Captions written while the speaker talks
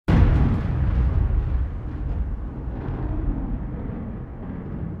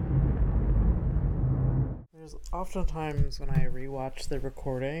oftentimes when I rewatch the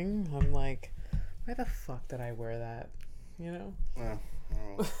recording, I'm like, why the fuck did I wear that? You know?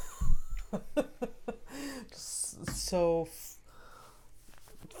 Just so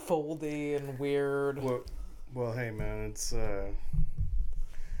foldy and weird. Well, hey man, it's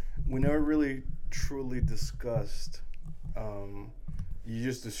we never really truly discussed. You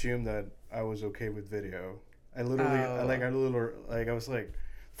just assumed that I was okay with video. I was like,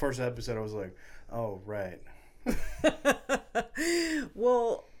 first episode, I was like, oh right.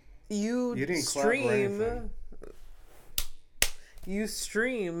 Well, you didn't stream. You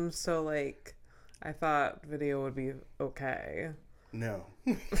stream, so like, I thought video would be okay. No.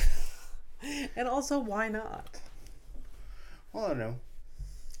 And also, why not? Well, I don't know.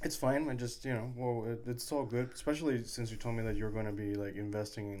 It's fine. I just, it's all good. Especially since you told me that you're going to be, like,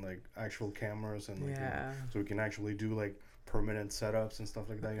 investing in, like, actual cameras and, like, so we can actually do, like, permanent setups and stuff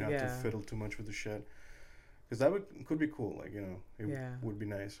like that. You don't have to fiddle too much with the shit. Because that could be cool. Like, it would be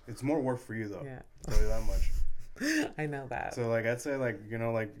nice. It's more work for you, though. Yeah. I'll tell you that much. I know that. So, like, I'd say, like,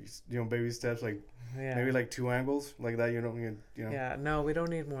 baby steps, like, maybe, like, 2 angles. Like that, you know. Yeah, no, we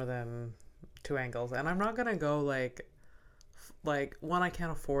don't need more than 2 angles. And I'm not going to go, like, one, I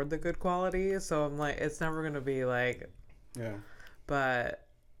can't afford the good quality, so I'm like, it's never gonna be like, but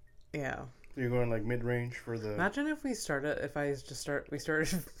you're going like mid-range for the. Imagine if we started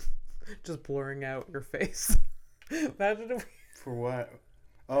just blurring out your face. Imagine if for what?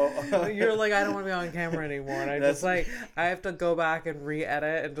 Oh, you're like, I don't want to be on camera anymore, and I just like, I have to go back and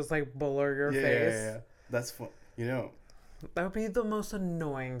re-edit and just like blur your face. Yeah, that's fun. That would be the most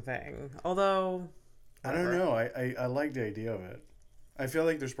annoying thing. Although I don't know. I like the idea of it. I feel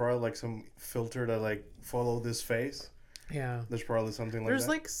like there's probably like some filter to like follow this face. Yeah. There's probably something like that. There's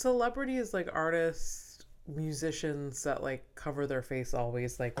that. Like celebrities, like artists, musicians that like cover their face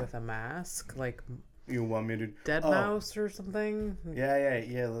always like with a mask. Like you want me to Deadmau5 or something? Yeah.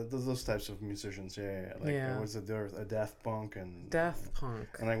 Those types of musicians. Yeah. Like was it there a Daft Punk and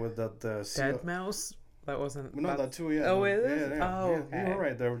like with that Deadmau5. That wasn't. No, that too. Yeah. Oh, it is. Yeah. Oh, okay. You were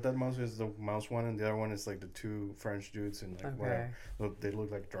right. That mouse is the mouse one, and the other one is like the 2 French dudes, and like whatever. They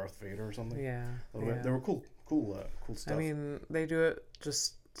look like Darth Vader or something. Yeah. They were cool stuff. I mean, they do it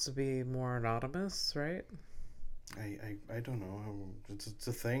just to be more anonymous, right? I don't know. It's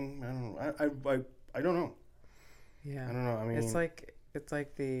a thing. I don't know. I don't know. Yeah. I don't know. I mean, it's like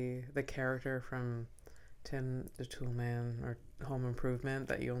the character from Tim the Toolman or Home Improvement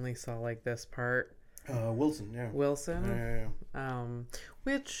that you only saw like this part. Wilson, yeah. Wilson? Yeah.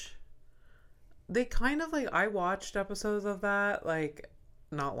 Which they kind of like, I watched episodes of that like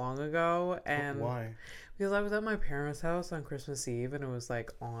not long ago, and why? Because I was at my parents' house on Christmas Eve and it was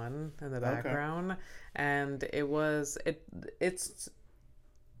like on in the background, and it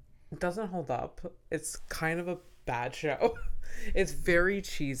doesn't hold up. It's kind of a bad show. It's very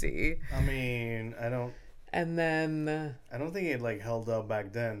cheesy. I mean, And then I don't think it like held up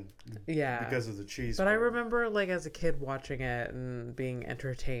back then. Yeah. Because of the cheese. But I remember like as a kid watching it and being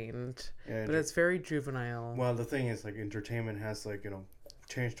entertained. Yeah, but it's very juvenile. Well, the thing is like entertainment has like,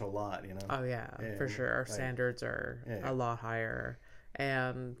 changed a lot, Oh yeah, for sure. Our standards are a lot higher.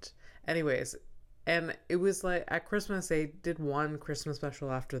 And anyways, and it was like at Christmas they did one Christmas special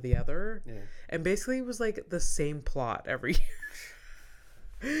after the other. Yeah. And basically it was like the same plot every year.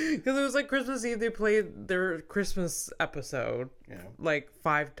 Because it was like Christmas Eve, they played their Christmas episode like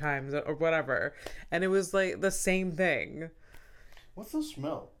 5 times or whatever. And it was like the same thing. What's the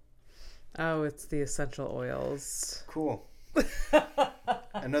smell? Oh, it's the essential oils. Cool.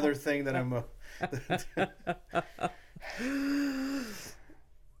 Another thing that I'm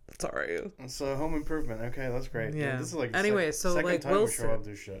Sorry. So Home Improvement. Okay, that's great. Yeah. This is like anyway, so like Wilson,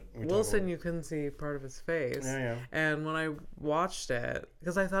 Wilson, you couldn't see part of his face. Yeah. And when I watched it,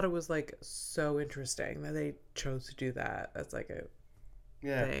 because I thought it was like so interesting that they chose to do that. That's like a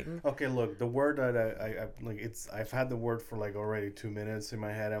thing. Okay, look, the word that I like, I've had the word for like already 2 minutes in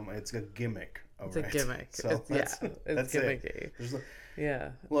my head. It's a gimmick. It's a gimmick. So it's gimmicky. Yeah.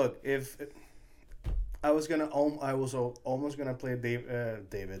 Look, if I was almost gonna play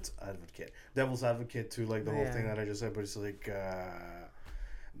Devil's Advocate to like the whole thing that I just said, but it's like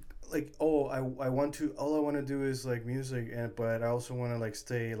all I want to do is like music, but I also want to like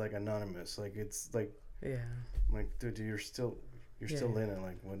stay like anonymous. Like it's like like dude, you're still in it.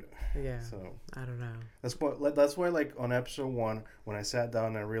 Like what? Yeah. So I don't know. That's why like on episode 1 when I sat down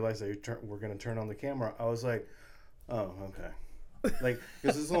and I realized that we're gonna turn on the camera, I was like, oh okay, like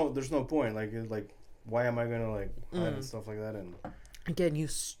because there's no point like. Why am I gonna like hide and stuff like that? And again, you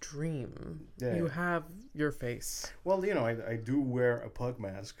stream. Yeah. You have your face. Well, I do wear a pug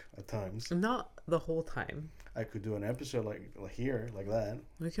mask at times. Not the whole time. I could do an episode like here, like that.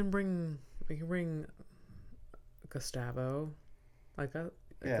 We can bring Gustavo,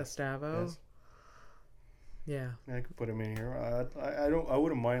 Gustavo. Yes. Yeah. I could put him in here. I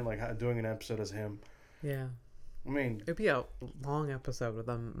wouldn't mind like doing an episode as him. Yeah. I mean, it'd be a long episode with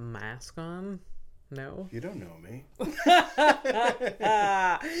a mask on. No. You don't know me.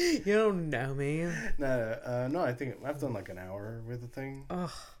 You don't know me. No. I think I've done like an hour with the thing. Ugh.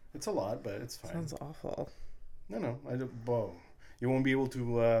 It's a lot, but it's fine. Sounds awful. No. Whoa. You won't be able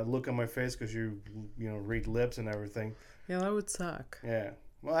to look at my face because you read lips and everything. Yeah, that would suck. Yeah.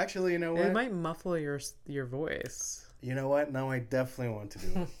 Well, actually, you know what? It might muffle your voice. You know what? Now I definitely want to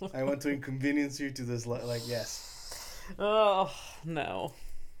do it. I want to inconvenience you to this. Like, yes. Oh no.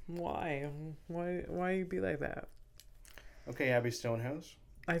 Why you be like that? Okay, Abby Stonehouse.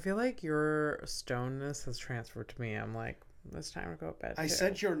 I feel like your stoneness has transferred to me. I'm like, it's time to go to bed. I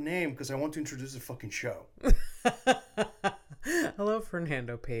said your name because I want to introduce the fucking show. Hello,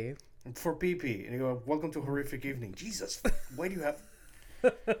 Fernando P. For PP. And you go, welcome to Horrific Evening. Jesus, why do you have...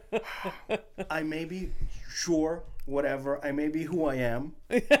 I may be sure, whatever. I may be who I am.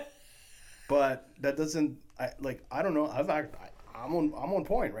 But that doesn't... I don't know. I'm on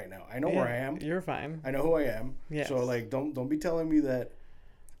point right now. I know where I am. You're fine. I know who I am. Yes. So don't be telling me that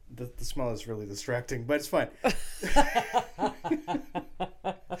the smell is really distracting, but it's fine.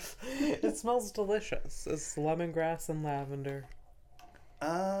 It smells delicious. It's lemongrass and lavender.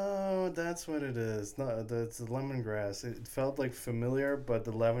 Oh, that's what it is. No, it's the lemongrass. It felt like familiar, but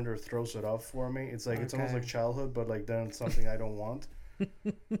the lavender throws it off for me. It's like It's almost like childhood, but like then it's something I don't want.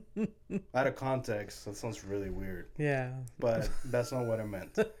 Out of context, that sounds really weird. Yeah, but that's not what I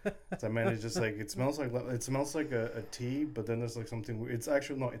meant. I meant it's just like it smells like a tea, but then there's like something. It's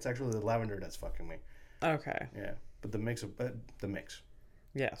actually the lavender that's fucking me. Okay. Yeah, but the mix.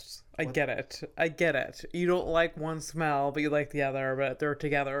 Yes, I get it. You don't like one smell, but you like the other, but they're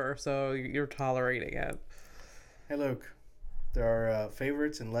together, so you're tolerating it. Hey, look, there are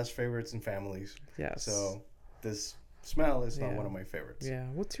favorites and less favorites in families. Yes. So this smell is not one of my favorites. Yeah.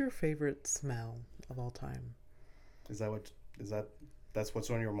 What's your favorite smell of all time? That's what's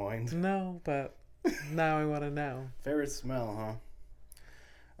on your mind? No, but now I want to know. Favorite smell,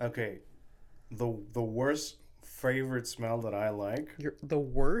 huh? Okay. The worst favorite smell that I like. The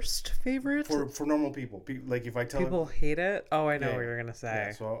worst favorite? For normal people. Like if I tell people hate it? Oh, I know what you're going to say.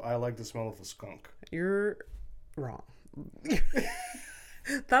 Yeah, so I like the smell of a skunk. You're wrong.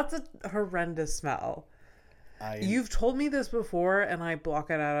 That's a horrendous smell. You've told me this before, and I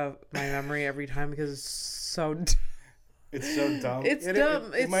block it out of my memory every time because it's so it's so dumb. It's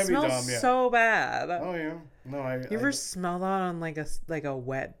dumb. It smells dumb, yeah. So bad. Oh yeah. No, You ever smell that on like a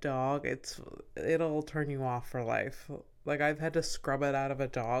wet dog? It'll turn you off for life. Like I've had to scrub it out of a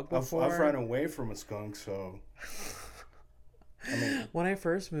dog before. I've run away from a skunk, so. I mean, when I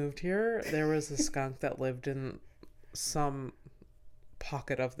first moved here, there was a skunk that lived in some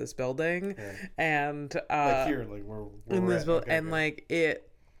pocket of this building, and like here, like we're in this building, and like it.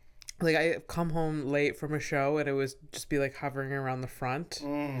 Like, I come home late from a show, and it was just be, like, hovering around the front.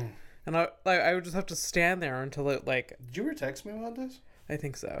 And I would just have to stand there until it, like... Did you ever text me about this? I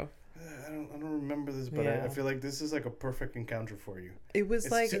think so. I don't remember this, but I feel like this is, like, a perfect encounter for you.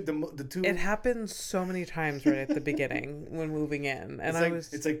 It's like... the two... It happened so many times right at the beginning when moving in. And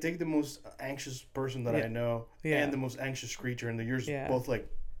It's like, take the most anxious person that I know and the most anxious creature, and you're both, like,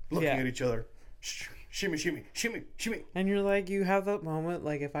 looking at each other. Shimmy, shimmy, shimmy, shimmy. And you're like, you have that moment,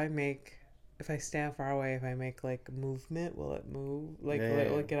 like, if I stand far away, if I make, like, movement, will it move? Like,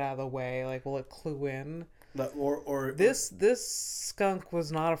 will it get out of the way? Like, will it clue in? This skunk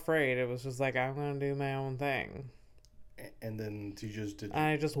was not afraid. It was just like, I'm going to do my own thing. And then you just did...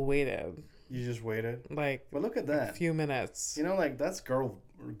 I just waited. You just waited? Like, well, look at that. A few minutes. You know, like, that's girl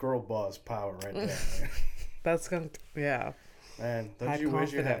boss power right there. That skunk, yeah. Man, don't you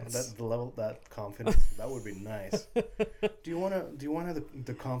wish you had that confidence? That would be nice. Do you want to have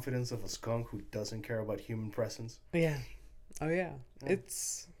the confidence of a skunk who doesn't care about human presence? Yeah. Oh yeah.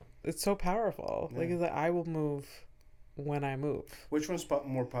 It's so powerful. Yeah. Like I will move when I move. Which one's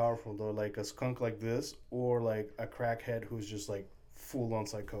more powerful though? Like a skunk like this, or like a crackhead who's just like full on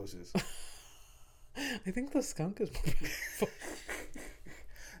psychosis? I think the skunk is more powerful.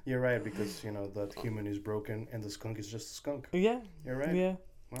 You're right, because, you know, that human is broken and the skunk is just a skunk. Yeah. You're right. Yeah.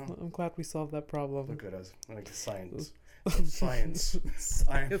 Wow. I'm glad we solved that problem. Look at us. Like science. Science.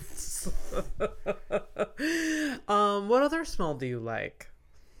 What other smell do you like?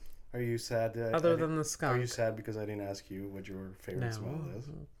 Are you sad? Other than the skunk. Are you sad because I didn't ask you what your favorite smell is?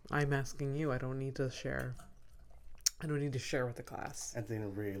 I'm asking you. I don't need to share. I don't need to share with the class. I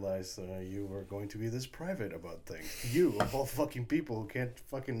didn't realize you were going to be this private about things. You, of all fucking people, who can't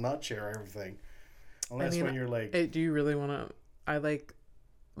fucking not share everything. Unless when you're like... do you really want to... I like...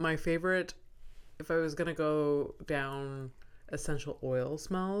 My favorite... If I was going to go down essential oil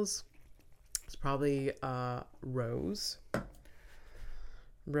smells, it's probably rose.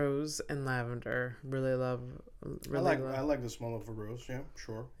 Rose and lavender. I like the smell of a rose. Yeah,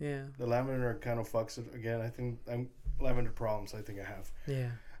 sure. Yeah. The lavender kind of fucks it again. I think lavender problems. I think I have.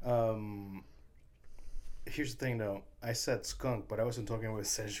 Yeah. Here's the thing, though. I said skunk, but I wasn't talking about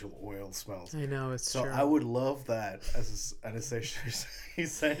essential oil smells. I know, it's true. So I would love that as an essential.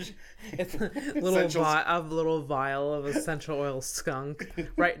 It's a little vial of essential oil skunk.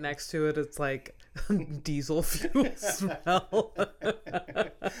 Right next to it, it's like diesel fuel smell.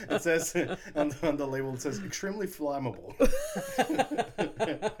 It says on the label, it says extremely flammable.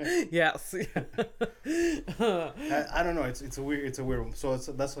 Yes. I don't know. It's a weird one. So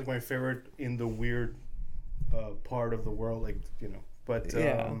that's like my favorite in the weird part of the world, like, you know. But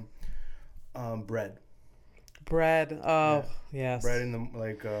bread. Oh, yeah. Yes. Bread in the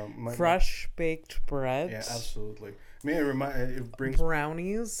like fresh baked bread. Yeah, absolutely. I mean, it brings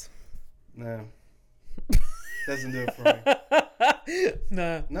brownies. No. Doesn't do it for me.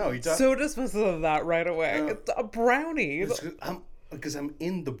 No, you so dismissive of that right away. It's a brownie. Because I'm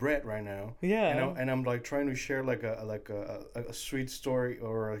in the bread right now. Yeah. You know, and I'm like trying to share like a sweet story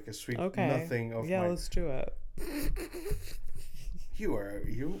or like a sweet nothing of my... let's do it. You're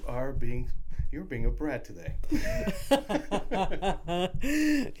being a brat today.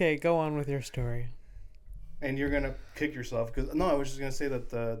 Okay, go on with your story. And you're gonna kick yourself because I was just gonna say that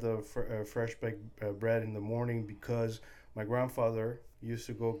the fresh baked bread in the morning, because my grandfather used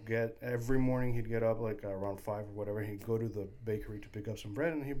to go get every morning. He'd get up like around 5 or whatever. He'd go to the bakery to pick up some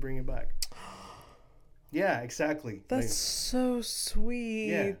bread and he'd bring it back. Yeah, exactly. That's so sweet.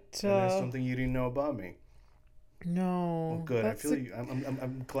 Yeah, and that's something you didn't know about me. No. Well, good. I feel you.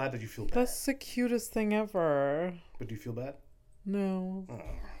 I'm glad that you feel bad. That's the cutest thing ever. But do you feel bad? No.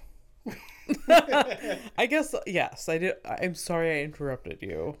 Oh. I guess yes. I did. I'm sorry I interrupted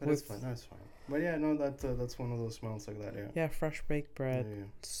you. That's fine. That's fine. But yeah, no, that's one of those smells like that. Yeah. Yeah, fresh baked bread. Yeah.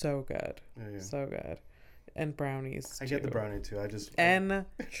 So good. Yeah. So good. And brownies. I get the brownie too. And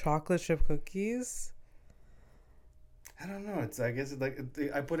chocolate chip cookies. I don't know. I guess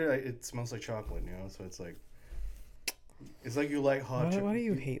I put it. It smells like chocolate, you know. So it's like. It's like you like hot chocolate. Why do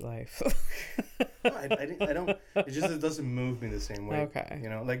you hate life? No, I don't. It doesn't move me the same way. Okay. You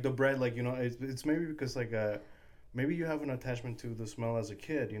know, like the bread, like, you know, it's maybe because like maybe you have an attachment to the smell as a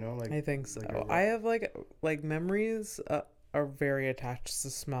kid, you know, like. I think so. Like I have like memories are very attached to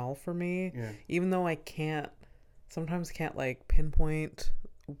smell for me. Yeah. Even though I sometimes can't like pinpoint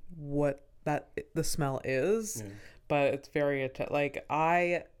what the smell is, but it's very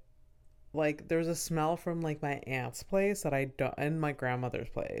like there's a smell from like my aunt's place and my grandmother's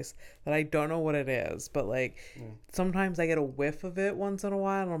place that I don't know what it is, but like sometimes I get a whiff of it once in a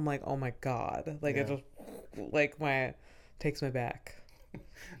while and I'm like, oh my god, like it just like takes me back.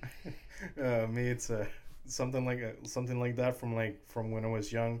 Me, it's something like that from when I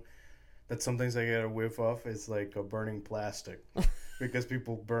was young. That sometimes I get a whiff of. It's like a burning plastic. Because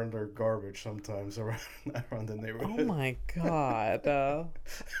people burn their garbage sometimes around the neighborhood. Oh my god.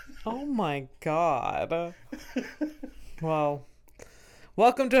 Oh my god. Well,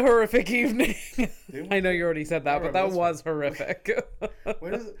 welcome to Horrific Evening. I know you already said that, but that was horrific.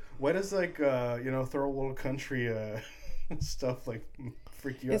 Why does like third world country stuff like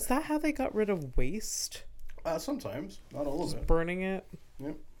freak you out? Is that how they got rid of waste? Sometimes, not all of it. Burning it.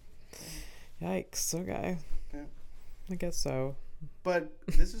 Yep. Yikes. Okay. Yeah. I guess so. But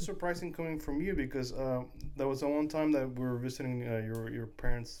this is surprising coming from you because there was the one time that we were visiting your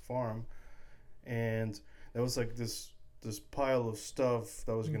parents' farm, and there was like this pile of stuff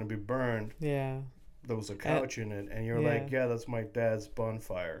that was going to be burned. Yeah. There was a couch in it, and you're like, yeah, that's my dad's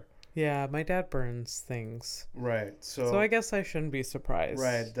bonfire. Yeah, my dad burns things. Right. So I guess I shouldn't be surprised.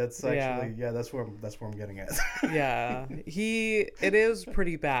 Right. That's actually that's where I'm getting at. Yeah. It is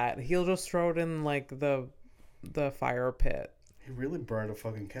pretty bad. He'll just throw it in like the fire pit. He really burned a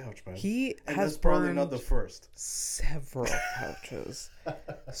fucking couch, man. And that's probably not the first. Several couches.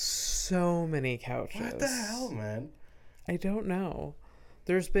 So many couches. What the hell, man? I don't know.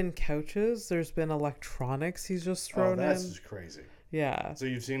 There's been couches. There's been electronics he's just thrown in. That's just crazy. Yeah. So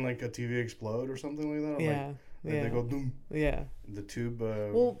you've seen like a TV explode or something like that? Yeah. They go boom. Yeah. The tube.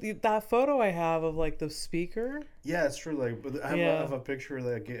 Well, that photo I have of like the speaker. Yeah, it's true. Like, but I have a picture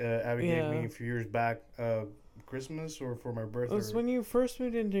that Abby gave me a few years back. Christmas or for my birthday. It was when you first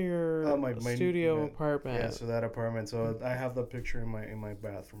moved into your my studio apartment. Yeah, so that apartment. So I have that picture in my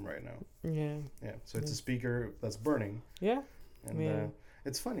bathroom right now. Yeah. Yeah. So it's a speaker that's burning. Yeah. And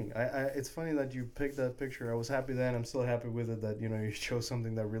it's funny. It's funny that you picked that picture. I was happy then. I'm still happy with it that you chose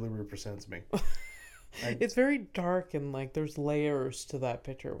something that really represents me. It's very dark and like there's layers to that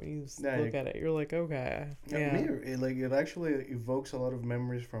picture when you look at it. You're like, okay. Yeah. It actually evokes a lot of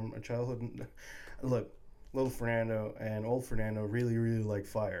memories from a childhood. Look, little Fernando and old Fernando really, really like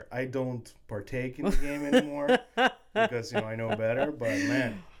fire. I don't partake in the game anymore because I know better. But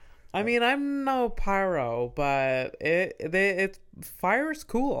man, I mean, I'm no pyro, but it's fire's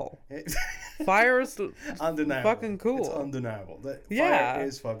cool. Fire's undeniable. Fucking cool. It's undeniable. Fire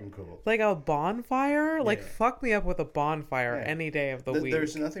is fucking cool. Like a bonfire, fuck me up with a bonfire any day of the week.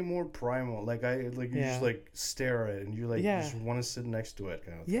 There's nothing more primal. You just stare at it and you just want to sit next to it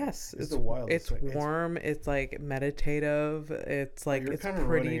kind of thing. Yes, it's the wildest. It's warm. It's like meditative. It's like it's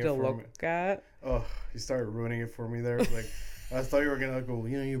pretty to look at. Oh, you started ruining it for me there. I thought you were gonna go.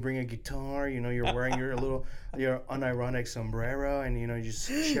 You bring a guitar. You're wearing your unironic sombrero, and you're just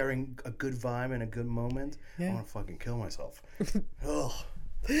sharing a good vibe and a good moment. I want to fucking kill myself. Ugh.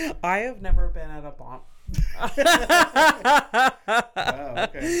 I have never been at a bomb. Oh,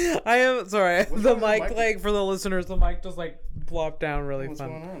 okay. I am sorry. The mic, for the listeners, the mic just plopped down really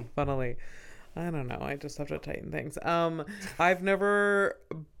funnily. I don't know. I just have to tighten things. I've never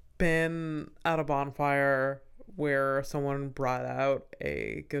been at bonfire where someone brought out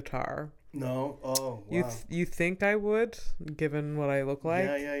a guitar. No. Oh, wow. You think I would, given what I look like?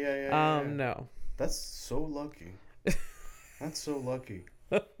 Yeah. No. That's so lucky. That's so lucky.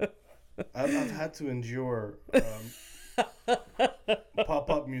 I've had to endure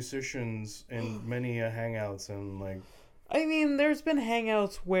pop-up musicians in many hangouts and I mean, there's been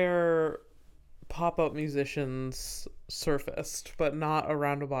hangouts where pop-up musicians surfaced, but not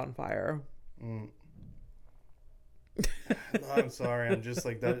around a bonfire. No, I'm sorry. I'm just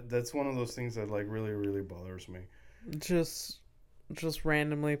that. That's one of those things that really, really bothers me. Just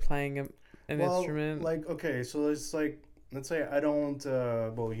randomly playing an instrument. Okay, so it's let's say I don't.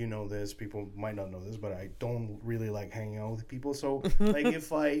 Well, this. People might not know this, but I don't really like hanging out with people. So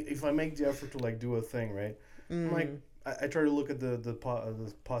if I make the effort to do a thing, right? I try to look at the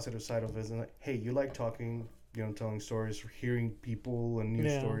positive side of it, and hey, you like talking, telling stories, hearing people and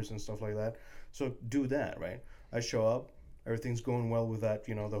news stories and stuff like that. So do that, right? I show up, everything's going well with that,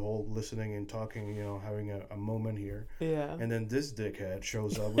 the whole listening and talking, having a moment here. Yeah. And then this dickhead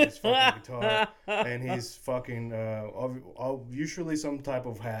shows up with his fucking guitar, and he's fucking, usually some type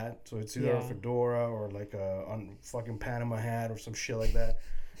of hat, so it's either a fedora or a fucking Panama hat or some shit like that.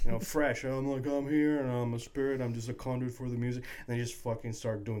 Fresh. I'm here, and I'm a spirit, I'm just a conduit for the music. And they just fucking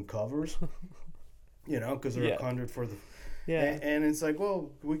start doing covers, because they're a conduit for the... Yeah. And it's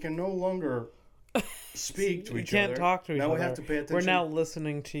well, we can no longer... speak to each other. You can't talk to each other. Now we have to pay attention. We're now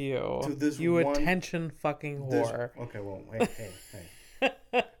listening to you. To this attention fucking whore. Okay, well, hey.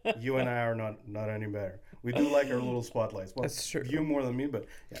 You and I are not any better. We do like our little spotlights. Well, that's true. You more than me, but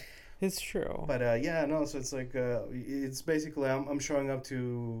yeah. It's true. But so it's it's basically I'm showing up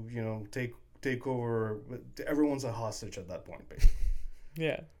to take over. Everyone's a hostage at that point, basically.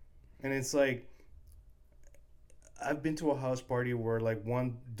 Yeah. And it's I've been to a house party where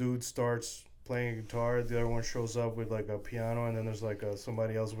one dude starts playing a guitar, the other one shows up with a piano, and then there's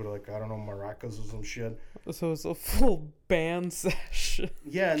somebody else with I don't know, maracas or some shit. So it's a full band sesh.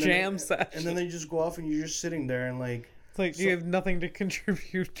 Yeah, jam sesh. And then they just go off, and you're just sitting there, and it's you have nothing to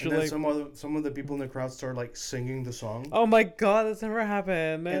contribute to. And then some of the people in the crowd start singing the song. Oh my god, that's never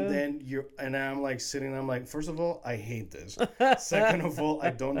happened. And then I'm sitting. I'm first of all, I hate this. Second of all, I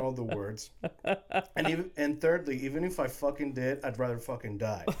don't know the words. And thirdly, even if I fucking did, I'd rather fucking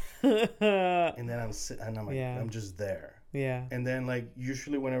die. And then I'm just there. Yeah. And then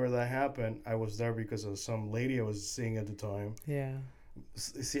usually whenever that happened, I was there because of some lady I was seeing at the time. Yeah.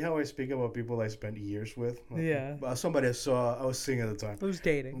 See how I speak about people I spent years with? Yeah. Somebody I saw, I was seeing at the time. I was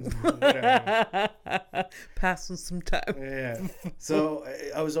dating. Passing some time. Yeah. So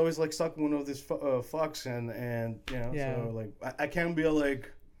I was always stuck in one of these fucks, and so I can't be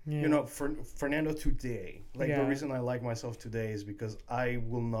Fernando today. The reason I like myself today is because I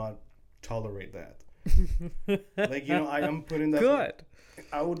will not tolerate that. I am putting that. Good.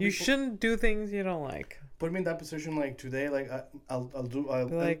 You shouldn't do things you don't like. Put me in that position today, I'll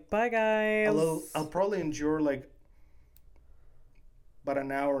bye guys. I'll probably endure about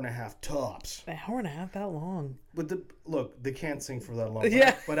an hour and a half tops. An hour and a half, that long? But look, they can't sing for that long.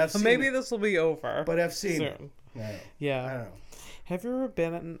 Yeah, but I've seen maybe this will be over. But I've seen soon. It. Yeah. I don't know. Have you ever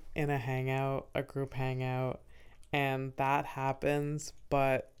been in a group hangout, and that happens,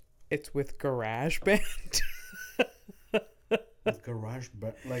 but it's with GarageBand? With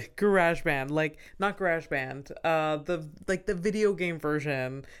GarageBand, GarageBand, not GarageBand. The video game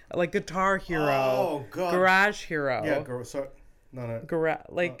version, like Guitar Hero. Oh God. Garage Hero. Yeah,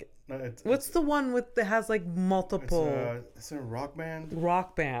 what's the one that has like multiple? It's a Rock Band.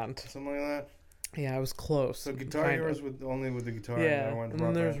 Rock Band. Something like that. Yeah, it was close. So Guitar Hero is only with the guitar. Yeah, and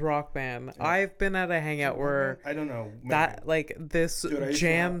then there's Rock Band. Yeah. I've been at a hangout where I don't know that this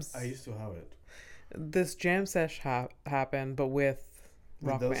jams. I used to have it. This jam sesh happened, but with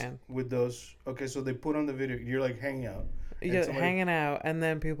Rock Band. With those, okay, so they put on the video. You're like hanging out. Yeah, hanging out, and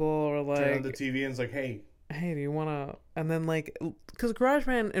then people are like, turn on the TV and it's like, hey, do you wanna? And then like, because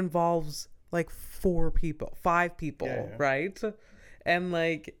GarageBand involves like 5 people, right? And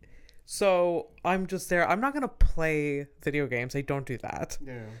like. So I'm just there. I'm not gonna play video games. I don't do that.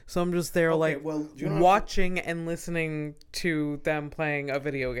 Yeah. So I'm just there, watching and listening to them playing a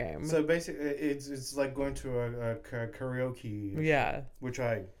video game. So basically, it's like going to a karaoke. Yeah. Which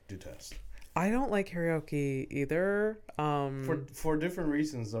I detest. I don't like karaoke either. For different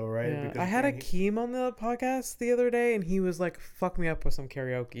reasons though, right? Yeah. Because I had Akeem on the podcast the other day, and he was like, "Fuck me up with some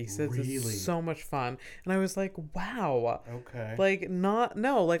karaoke." He says it's so much fun, and I was like, "Wow." Okay. Like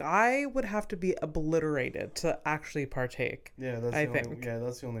I would have to be obliterated to actually partake. Yeah,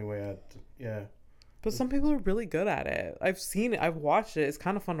 that's the only way yeah. But some people are really good at it. I've seen it. I've watched it. It's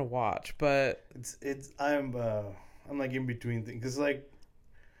kind of fun to watch, but I'm like in between things because like.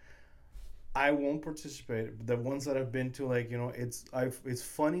 I won't participate. The ones that I've been to, like, you know, it's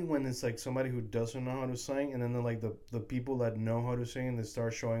funny when it's like somebody who doesn't know how to sing, and then the people that know how to sing and they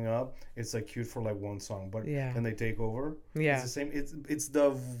start showing up. It's like cute for like one song, but then they take over. Yeah, it's the same. It's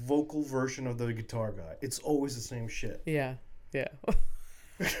the vocal version of the guitar guy. It's always the same shit. Yeah.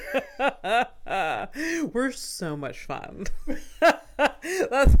 We're so much fun.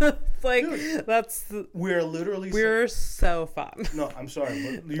 We're so fun. No, I'm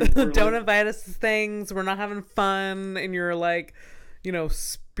sorry, but don't invite us to things. We're not having fun, and you're like,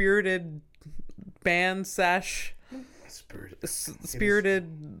 spirited band sesh,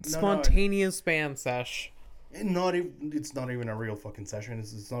 spirited spontaneous band sesh. It's not even a real fucking session.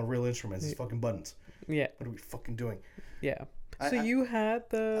 It's not real instruments. It's fucking buttons. Yeah. What are we fucking doing? Yeah. So you had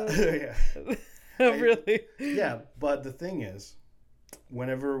the... Yeah. Really? Yeah, but the thing is,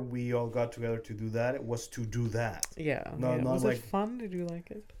 whenever we all got together to do that, it was to do that. Yeah. Was it fun? Did you like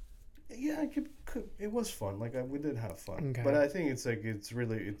it? Yeah, it was fun. Like, we did have fun. Okay. But I think it's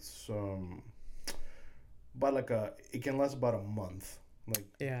but like it can last about a month. Like,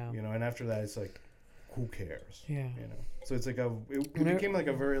 and after that, it's like, who cares? Yeah. So it's like it became like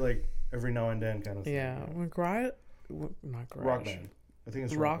a very like every now and then kind of thing. Yeah. Not Garage. Rock Band. I think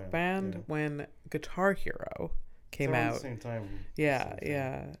it's Rock Band when Guitar Hero came out. At the same time.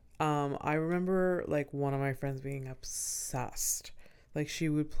 Yeah. I remember like one of my friends being obsessed. Like she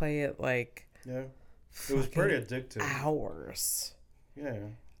would play it like it was pretty addictive. Hours. Yeah.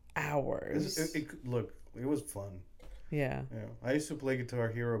 Hours. It was fun. Yeah. I used to play Guitar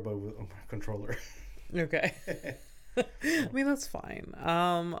Hero but with a controller. Okay. I mean, that's fine.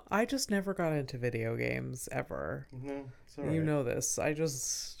 I just never got into video games ever. No, it's all right. You know this.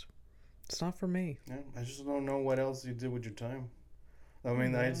 It's not for me. Yeah, I just don't know what else you did with your time. I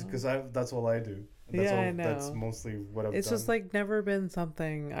mean, that's all I do. I know. That's mostly what I've done. It's just like never been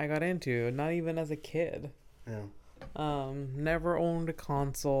something I got into, not even as a kid. Yeah. Never owned a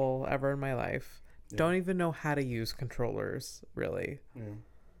console ever in my life. Yeah. Don't even know how to use controllers, really. Yeah.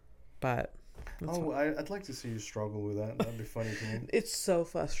 But... I'd like to see you struggle with that. That'd be funny to me. It's so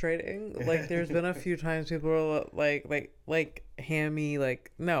frustrating. Like, there's been a few times people are like hammy.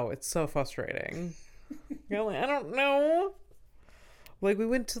 Like, no, it's so frustrating. You're like, I don't know. Like, we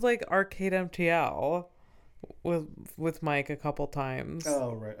went to like Arcade MTL with Mike a couple times.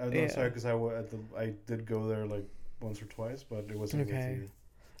 Oh right. I'm sorry because I did go there like once or twice, but it wasn't with you.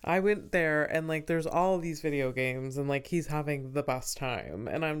 I went there and like there's all these video games and like he's having the best time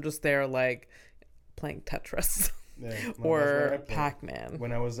and I'm just there like playing Tetris or Pac-Man.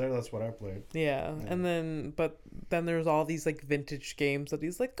 When I was there, that's what I played. Yeah. And then there's all these like vintage games that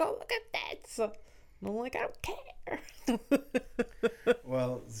he's like, oh, look at this. And I'm like, I don't care.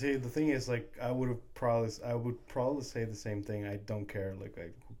 Well, see, the thing is, like, I would probably say the same thing. I don't care. Like,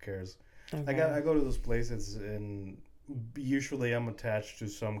 who cares? Okay. I go to those places and usually I'm attached to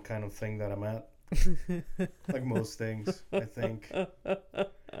some kind of thing that I'm at. Like most things, I think.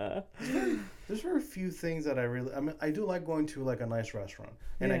 There's very few things that I do like going to like a nice restaurant.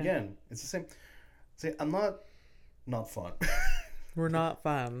 And again, it's the same. See, I'm not fun. We're not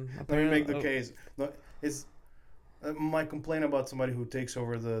fun. Let me make the case. Look, it's my complaint about somebody who takes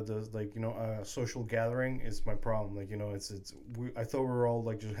over the like, you know, social gathering is my problem. Like, you know, I thought we were all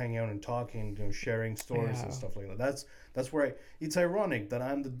like just hanging out and talking, you know, sharing stories and stuff like that. That's where it's ironic that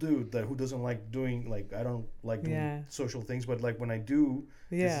I'm the dude who doesn't like doing, like, I don't like doing social things, but like when I do,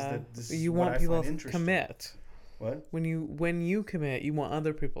 this is you want people to commit. What? When you commit, you want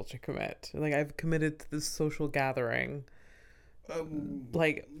other people to commit. Like, I've committed to this social gathering.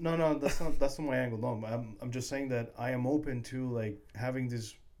 Like, no, that's not my angle. No, I'm just saying that I am open to like having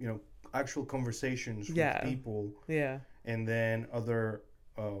this, you know, actual conversations with people. Yeah. And then other,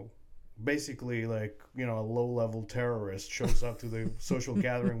 basically, like, you know, a low-level terrorist shows up to the social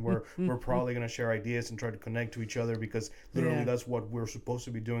gathering where we're probably gonna share ideas and try to connect to each other, because literally that's what we're supposed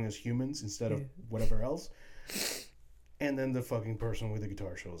to be doing as humans instead of whatever else. And then the fucking person with the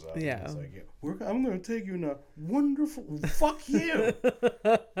guitar shows up. Yeah. And it's like, I'm going to take you in a wonderful... Fuck you!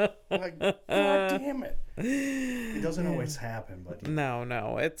 Like, God damn it. It doesn't always happen, but...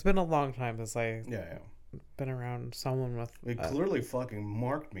 No. It's been a long time since I... been around someone with... It clearly fucking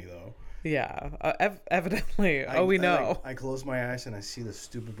marked me, though. Yeah. Evidently. We know. I close my eyes and I see the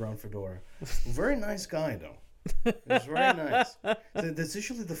stupid brown fedora. Very nice guy, though. It's very nice. That's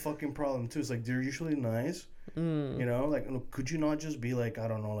usually the fucking problem, too. It's like, they're usually nice... You know, like, could you not just be like, I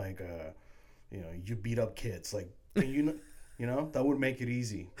don't know, like, you know, you beat up kids, like, can you, you know, that would make it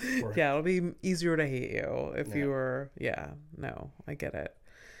easy. It'll be easier to hate you if you were. No, I get it.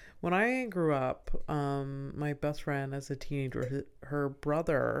 When I grew up, my best friend as a teenager, her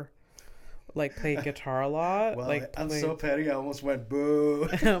brother, like, played guitar a lot. Well, like, I'm so petty, I almost went boo.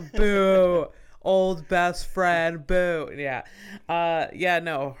 Boo. Old best friend, boo.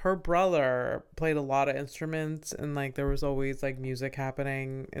 No, her brother played a lot of instruments, and like there was always like music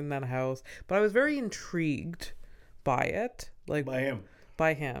happening in that house, but I was very intrigued by it, like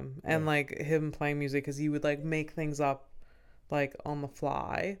by him and like him playing music, because he would like make things up like on the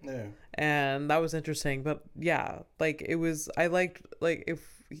fly, and that was interesting. But like it was, I liked, like, if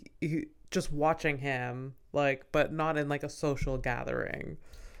he, just watching him, like, but not in like a social gathering.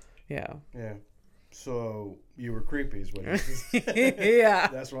 So you were creepy, is what it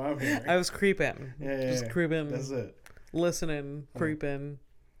is. That's what I'm hearing. I was creeping. Just creeping. That's it. Listening, creeping.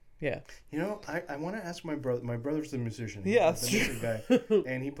 Yeah. You know, I want to ask my brother. My brother's the musician. He's the music guy,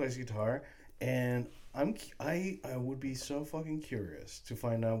 and he plays guitar. And I would be so fucking curious to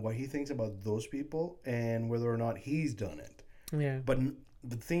find out what he thinks about those people and whether or not he's done it. Yeah. But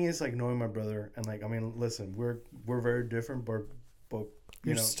the thing is, like, knowing my brother, and like, I mean, listen, we're very different, but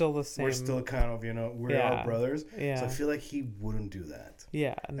you're still the same. We're still kind of, you know, we're all brothers. Yeah. So I feel like he wouldn't do that.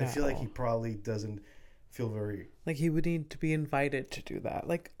 Yeah. No. I feel like he probably doesn't feel very... Like, he would need to be invited to do that.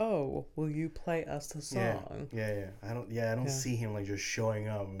 Like, oh, will you play us a song? Yeah. I don't see him, like, just showing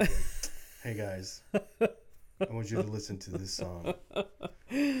up and be like, hey, guys, I want you to listen to this song.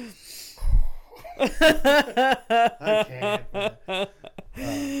 I can't.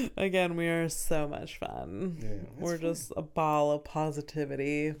 Again, we are so much fun. We're fun. Just a ball of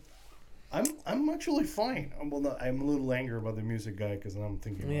positivity. I'm actually fine. I'm a little angry about the music guy because I'm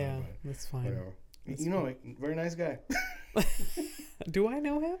thinking about it. That's fine. Whatever. You know, like, very nice guy. Do I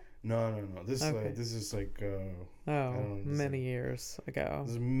know him? No. This is like many years ago.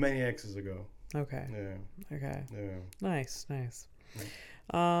 This is many exes ago. Okay. Yeah. Okay. Yeah. Nice. Yeah.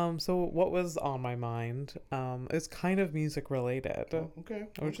 So what was on my mind? It's kind of music related. Oh, okay.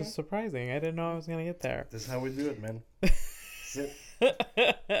 Which is surprising. I didn't know I was gonna get there. This is how we do it, man.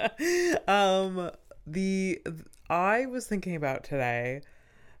 I was thinking about today.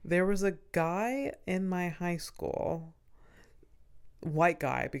 There was a guy in my high school, white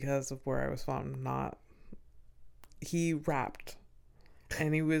guy because of where I was from. He rapped,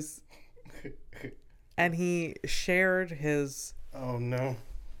 and he was, and he shared his. Oh no.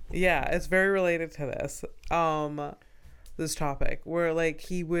 Yeah, it's very related to this. This topic where, like,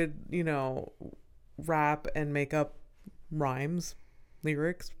 he would, you know, rap and make up rhymes,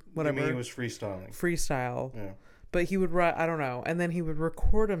 lyrics, whatever. You mean he was freestyling? Freestyle. Yeah. But he would write, I don't know, and then he would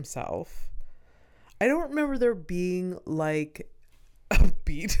record himself. I don't remember there being like a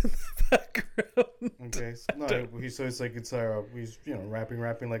beat in the background. Okay, so it's like he's you know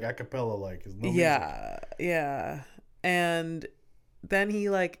rapping like a cappella, like no music. Yeah, and then he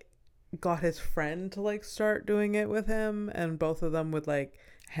like got his friend to like start doing it with him, and both of them would like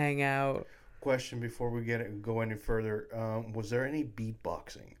hang out. Question before we go any further, was there any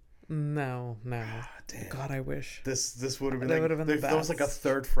beatboxing? No. Damn. God, I wish. This would have been that like, would have been the best. That was like a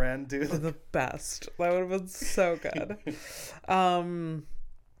third friend, dude. The best. That would have been so good.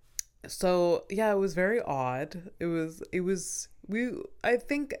 So yeah, it was very odd. It was I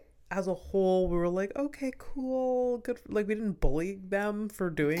think as a whole, we were like, okay, cool, good. Like, we didn't bully them for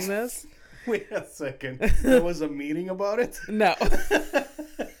doing this. Wait a second. There was a meeting about it? No.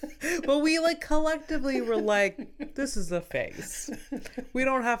 But we, like, collectively were like, this is a phase. We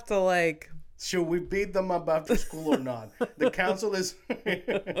don't have to, like... Should we beat them up after school or not? The council is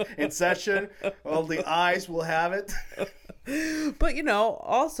in session. All the ayes will have it. But, you know,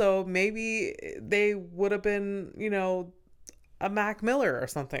 also, maybe they would have been, you know, a Mac Miller or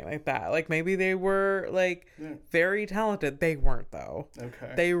something like that. Like, maybe they were, like, very talented. They weren't, though.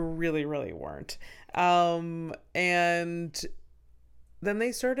 Okay. They really, really weren't. And then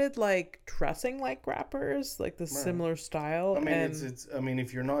they started, like, dressing like rappers, like the similar style. I mean, it's. I mean,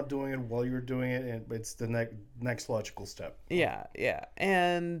 if you're not doing it while you're doing it, it's the next logical step. Yeah, yeah.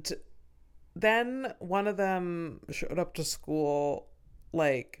 And then one of them showed up to school,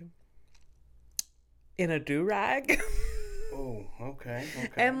 like, in a do-rag. Oh, okay.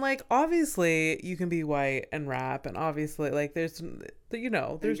 And, like, obviously you can be white and rap, and obviously, like, there's, you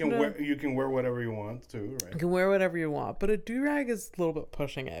know, there's you can wear whatever you want too, right? You can wear whatever you want, but a do-rag is a little bit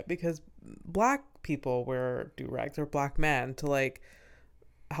pushing it, because black people wear do-rags, or black men, to, like,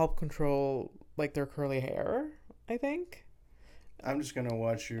 help control, like, their curly hair, I think. I'm just gonna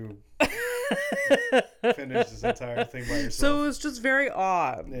watch you finish this entire thing by yourself. So it was just very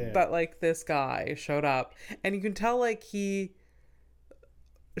odd that, like, this guy showed up, and you can tell, like, he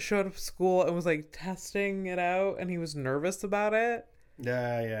showed up to school and was, like, testing it out, and he was nervous about it.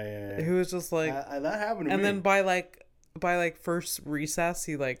 Yeah. He was just like, that happened to me. And then by first recess,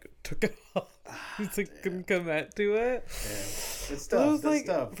 he, like, took it off. He's like, couldn't commit to it. Yeah, it's tough. That's like,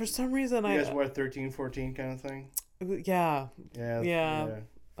 tough. For some reason, you guys wear 13, 14 kind of thing. Yeah.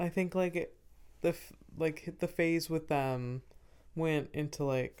 I think, like, the phase with them went into,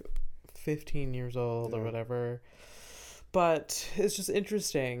 like, 15 years old or whatever. But it's just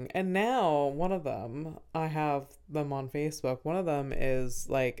interesting. And now one of them, I have them on Facebook. One of them is,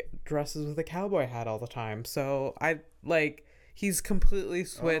 like, dresses with a cowboy hat all the time. So he's completely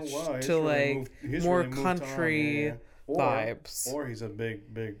switched to, like, more country vibes. Or he's a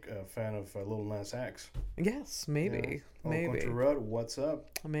big fan of Lil Nas X. Yes, maybe. Maybe. Country Road, what's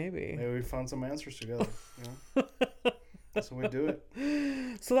up? Maybe we found some answers together. You know? That's how we do it.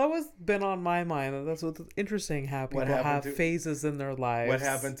 So that was been on my mind. That's what's interesting. How people have phases in their lives. What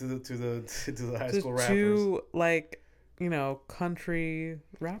happened to the high school rappers? To, like, you know, country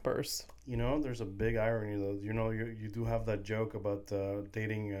rappers. You know, there's a big irony though. You know, you do have that joke about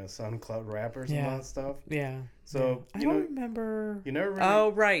dating SoundCloud rappers and that stuff. Yeah. So I don't remember. You never. Really,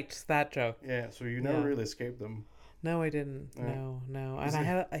 oh right, that joke. Yeah. So you never really escaped them. No, I didn't. No. And I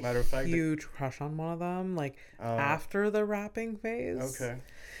had a huge crush on one of them, like, after the rapping phase. Okay.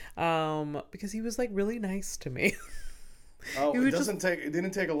 Because he was, like, really nice to me. Oh, it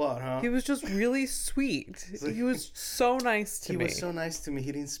didn't take a lot, huh? He was just really sweet. He was so nice to me. He was so nice to me.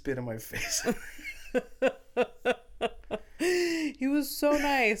 He didn't spit in my face. He was so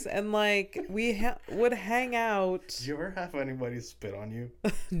nice, and, like, we would hang out. Did you ever have anybody spit on you?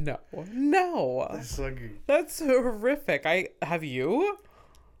 No. That's horrific. Have you?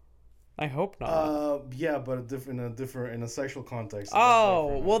 I hope not. Yeah, but in a sexual context.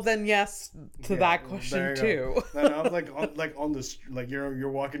 Oh, well then yes to that question too. No, I'm like on the like you're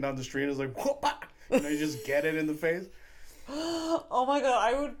walking down the street and it's like whoop-ah! And you just get it in the face. Oh my god,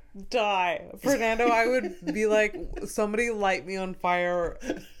 I would die. Fernando, I would be like, somebody light me on fire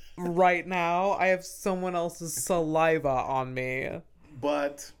right now. I have someone else's saliva on me.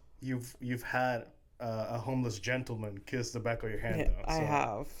 But you've had a homeless gentleman kiss the back of your hand,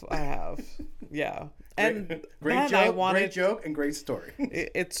 though. So. I have. Yeah. And great joke and great story.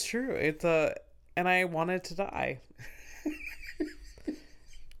 It's true. And I wanted to die.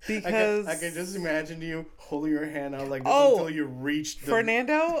 Because I can just imagine you holding your hand out like this until you reached the...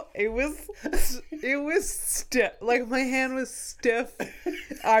 Fernando, it was stiff. Like, my hand was stiff.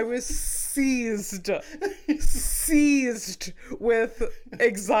 I was seized with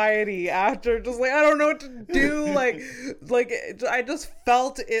anxiety after, just like, I don't know what to do. Like I just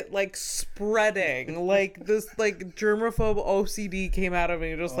felt it, like, spreading. Like, this, like, germaphobe OCD came out of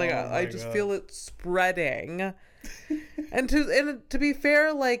me. Just like, I just feel it spreading. And to be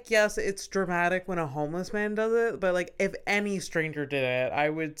fair, like, yes, it's dramatic when a homeless man does it, but, like, if any stranger did it, I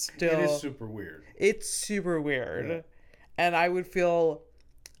would still... It is super weird. It's super weird. Yeah. And I would feel...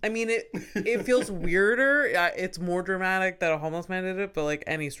 I mean, it feels weirder. It's more dramatic that a homeless man did it, but, like,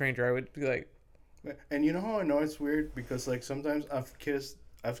 any stranger, I would be like... And you know how I know it's weird? Because, like, sometimes I've kissed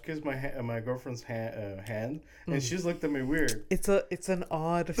I've kissed my girlfriend's hand, and she's looked at me weird. It's an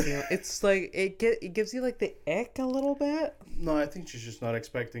odd feeling. It's like it gives you like the ick a little bit. No, I think she's just not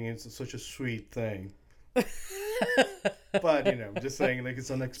expecting it. It's such a sweet thing. But just saying, like, it's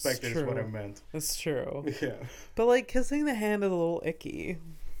unexpected is what I meant. It's true. Yeah. But like kissing the hand is a little icky.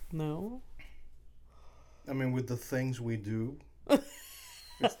 No. I mean, with the things we do,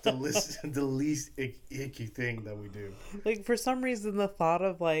 it's the least icky thing that we do. Like, for some reason, the thought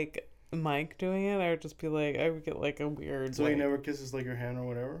of like Mike doing it, I would just be like, I would get like a weird. So he never kisses like your hand or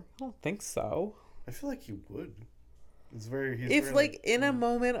whatever? I don't think so. I feel like he would. It's very. If very, like in a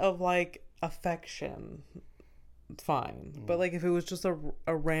moment of like affection, fine. But like if it was just a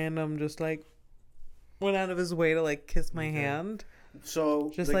random, just like went out of his way to like kiss my hand. So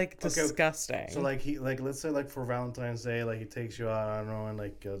just like disgusting. So like he let's say like for Valentine's Day, like he takes you out, I don't know, and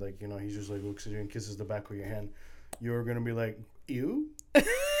like he just like looks at you and kisses the back of your hand. You're gonna be like, ew.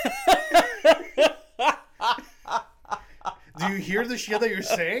 Do you hear the shit that you're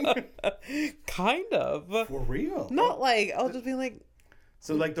saying? Kind of. For real. Not like I'll just be like.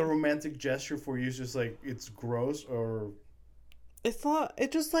 So like the romantic gesture for you is just like it's gross or. It's not.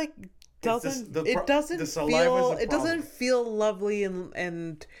 It just like. Doesn't feel lovely and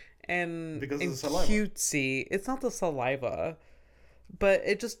because and of the saliva. Cutesy. It's not the saliva, but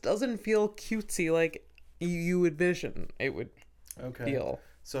it just doesn't feel cutesy like you envision it would feel.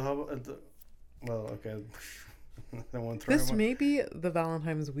 So how about okay. This may be the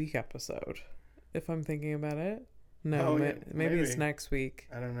Valentine's Week episode, if I'm thinking about it. No, maybe it's next week.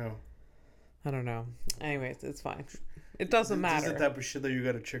 I don't know. Anyways, it's fine. It doesn't matter. It's the type of shit that you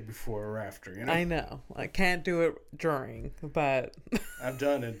got to check before or after, you know? I know. I can't do it during, but... I've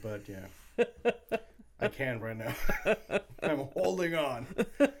done it, but yeah. I can't right now. I'm holding on.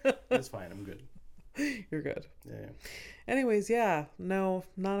 That's fine. I'm good. You're good. Yeah. Anyways, yeah. No,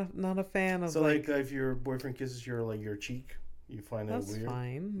 not a fan of So, like if your boyfriend kisses your cheek, you find that weird?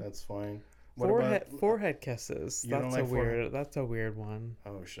 Fine. That's fine. Forehead kisses. That's a weird. That's a weird one.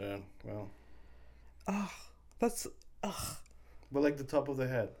 Oh shit. Well. Oh, that's. Ugh. But like the top of the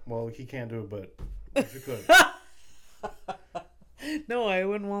head. Well, he can't do it, but if you could. No, I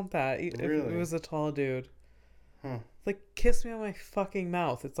wouldn't want that. Really? If it was a tall dude. Huh. Like, kiss me on my fucking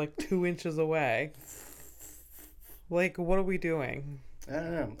mouth. It's like 2 inches away. Like, what are we doing? I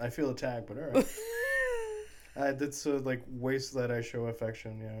don't know. I feel attacked, but alright. That's like ways that I show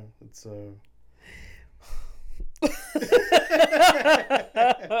affection. Yeah, it's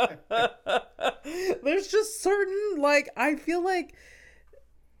There's just certain like I feel like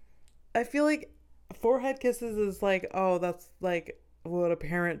forehead kisses is like, oh, that's like what a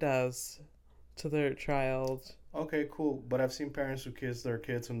parent does to their child. Okay, cool. But I've seen parents who kiss their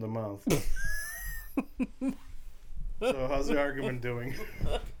kids in the mouth. So how's the argument doing?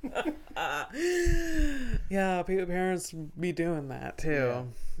 Yeah, parents be doing that too.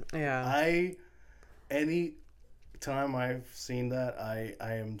 Yeah. Any time I've seen that,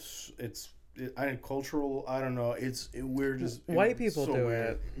 cultural. I don't know. We're just white people so do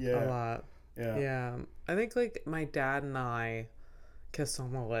weird. it a lot. Yeah. I think like my dad and I kissed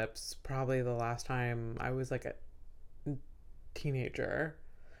on the lips probably the last time I was like a teenager,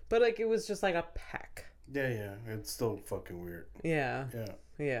 but like it was just like a peck. Yeah. It's still fucking weird. Yeah.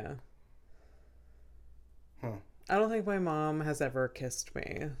 Huh. I don't think my mom has ever kissed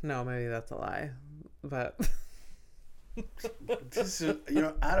me. No, maybe that's a lie. But this is,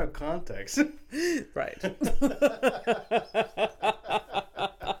 out of context. Right.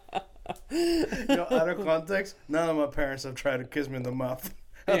 Out of context, none of my parents have tried to kiss me in the mouth.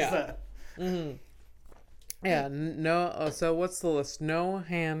 How's that? Mm-hmm. Yeah, no. So what's the list? No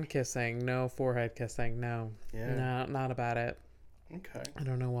hand kissing, no forehead kissing, no. Yeah. No, not about it. Okay. I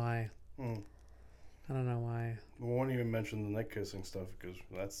don't know why. I don't know why. We won't even mention the neck kissing stuff because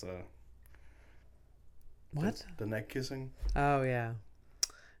that's what? The neck kissing? Oh yeah.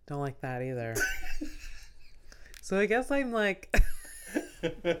 Don't like that either. So I guess I'm like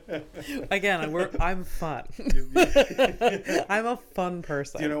again, I'm fun. I'm a fun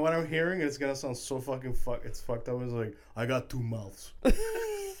person. You know what I'm hearing? It's gonna sound so fucking it's fucked up. It's like, I got 2 mouths.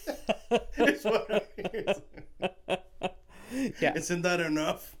 It's what I'm hearing. Yeah. Isn't that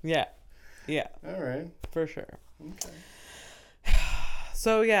enough? Yeah. All right. For sure. Okay.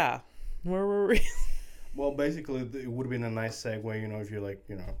 So yeah, where were we? Well, basically, it would have been a nice segue, if you're like,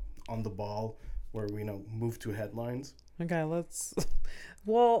 on the ball, where we move to headlines. Okay,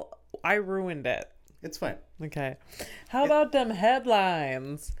 well, I ruined it. It's fine. Okay. How about them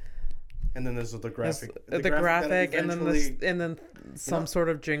headlines? And then there's the graphic. The graphic and then some sort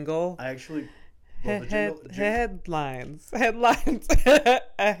of jingle. I actually Headlines.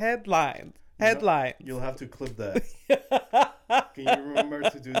 You'll have to clip that. Can you remember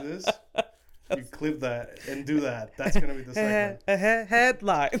to do this? You clip that and do that. That's gonna be the segment.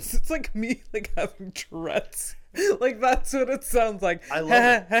 Headlines. It's like me like having Tourette's. Like that's what it sounds like. I love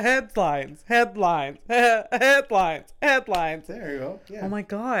it. Headlines. Headlines. There you go. Yeah. Oh my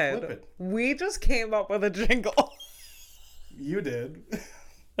god. Flip it. We just came up with a jingle. You did.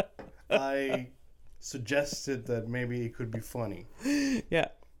 I suggested that maybe it could be funny. Yeah.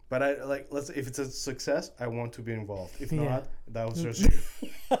 But if it's a success, I want to be involved. If not, that was just you.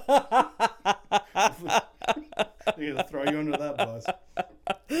 They're gonna throw you under that bus.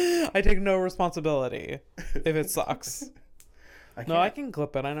 I take no responsibility if it sucks. I can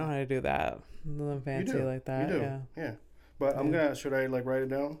clip it. I know how to do that. Nothing fancy like that. You do. Yeah. But should I write it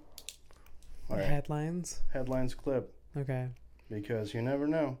down? All right. Headlines clip. Okay. Because you never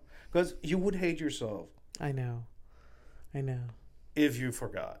know. Because you would hate yourself. I know. If you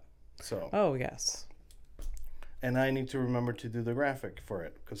forgot. So. Oh, yes. And I need to remember to do the graphic for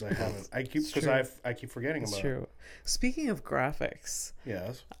it because I haven't. I keep forgetting about it. It's true. Speaking of graphics.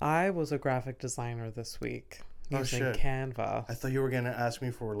 Yes. I was a graphic designer this week using Canva. I thought you were gonna ask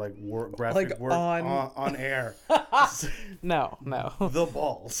me for graphic work on air. No. The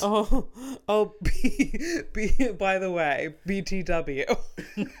balls. By the way, BTW.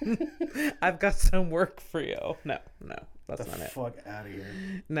 I've got some work for you. No. That's not it. Fuck out of here.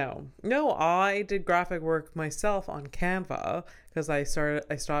 No, I did graphic work myself on Canva because I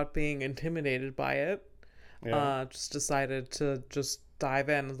stopped being intimidated by it. Yeah. Just decided to just dive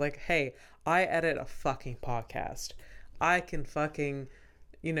in. I was like, hey, I edit a fucking podcast. I can fucking,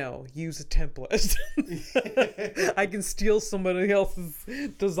 use a template. I can steal somebody else's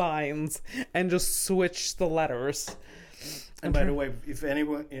designs and just switch the letters. And by the way, if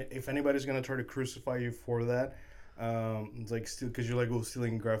anybody's gonna try to crucify you for that, it's like still because you're like,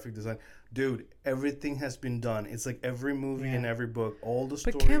 stealing graphic design, dude. Everything has been done. It's like every movie and every book, all the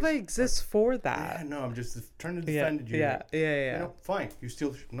stories. But Canva exists for that. Yeah, no, I'm just trying to defend you. Yeah. Fine. You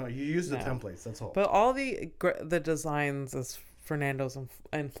use the templates. That's all. But all the designs is Fernando's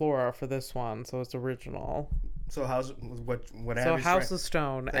and Flora for this one, so it's original. So House of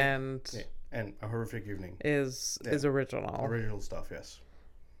Stone and A Horrific Evening is original. Original stuff, yes.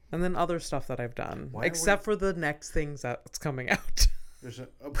 And then other stuff that I've done, except for the next things that's coming out.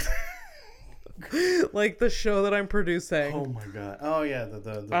 Like the show that I'm producing. Oh my god! Oh yeah,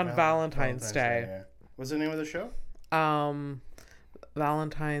 the on Valentine's Day. Yeah. What's the name of the show?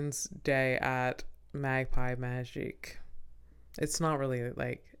 Valentine's Day at Magpie Magique. It's not really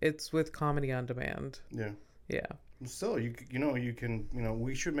it's with Comedy on Demand. Yeah. Yeah. Still, you can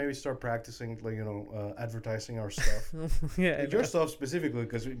we should maybe start practicing advertising our stuff. Your stuff specifically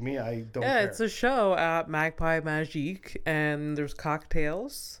because I don't care. It's a show at Magpie Magique and there's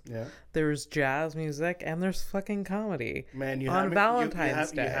cocktails. Yeah. There's jazz music and there's fucking comedy. Man, you on Valentine's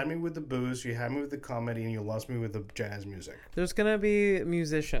Day. You had me with the booze, you had me with the comedy, and you lost me with the jazz music. There's gonna be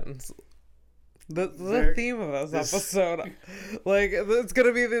musicians. The theme of this episode, it's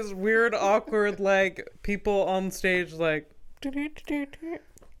gonna be this weird, awkward, people on stage, yeah.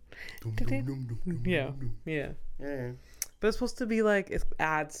 But it's supposed to be it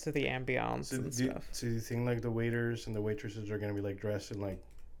adds to the ambiance and stuff. So do you think the waiters and the waitresses are gonna be dressed in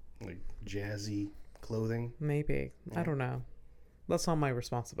jazzy clothing? Maybe. Yeah. I don't know. That's not my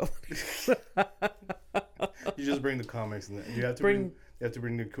responsibility. You just bring the comics and you have to bring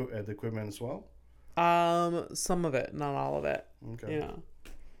the equipment as well. Some of it, not all of it. Okay. Yeah.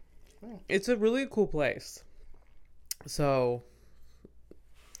 Oh. It's a really cool place. So,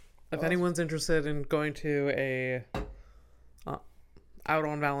 if anyone's interested in going to a out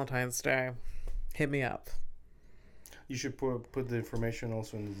on Valentine's Day, hit me up. You should put the information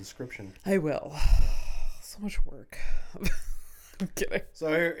also in the description. I will. So much work. I'm kidding. So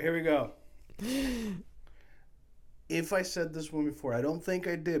here we go. If I said this one before, I don't think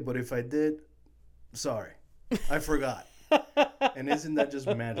I did, but if I did, sorry. I forgot. And isn't that just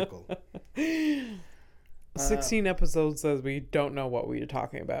magical? 16 episodes says we don't know what we are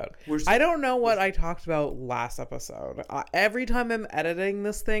talking about. I don't know what I talked about last episode. Every time I'm editing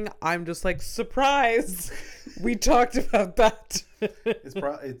this thing, I'm just surprise! We talked about that. It's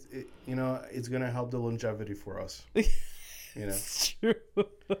going to help the longevity for us. It's true. All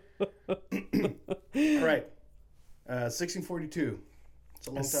right. 1642. It's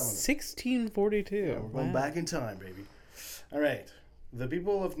a long time ago. 1642. Yeah, we're going back in time, baby. All right. The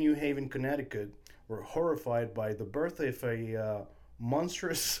people of New Haven, Connecticut were horrified by the birth of a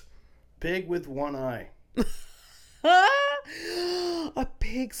monstrous pig with one eye. A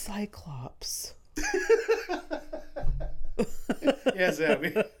pig cyclops. Yes,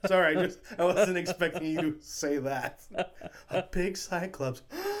 Abby. Sorry, I wasn't expecting you to say that. A pig cyclops.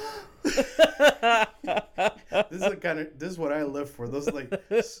 This is what I live for. Those like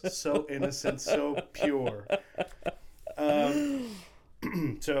so innocent, so pure.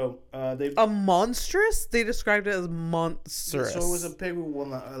 So they a monstrous. They described it as monstrous. So it was a pig with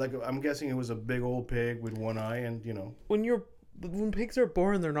one eye. Like I'm guessing it was a big old pig with one eye, and when pigs are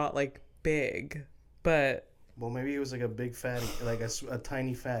born, they're not like big, but. Well, maybe it was like a big fatty, like a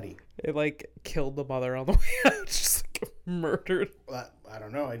tiny fatty. It like killed the mother on the way out, just like murdered. Well, I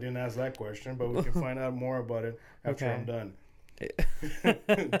don't know. I didn't ask that question, but we can find out more about it after I'm done.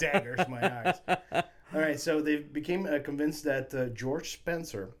 Daggers, my eyes. All right, so they became convinced that George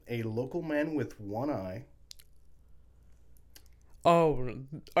Spencer, a local man with one eye. Oh,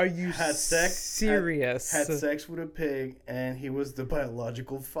 are you serious? Had sex with a pig, and he was the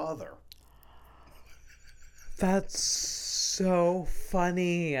biological father. That's so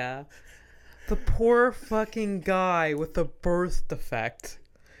funny. The poor fucking guy with the birth defect.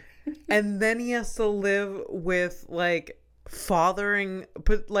 And then he has to live with, like,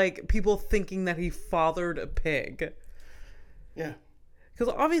 people thinking that he fathered a pig. Yeah.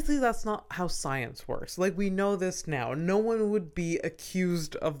 Because obviously that's not how science works. Like, we know this now. No one would be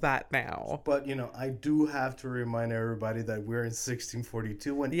accused of that now. But, I do have to remind everybody that we're in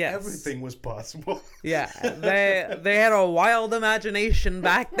 1642 when everything was possible. Yeah. They had a wild imagination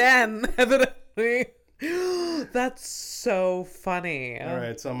back then, evidently. That's so funny. All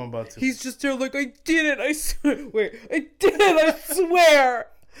right, so I'm about to... He's just there like, I did it. I swear. Wait, I did it. I swear.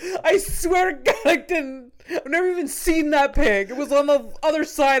 I swear to God, I didn't. I've never even seen that pig. It was on the other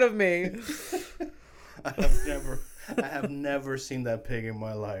side of me. I have never seen that pig in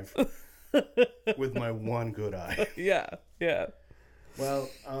my life with my one good eye. Yeah. Well,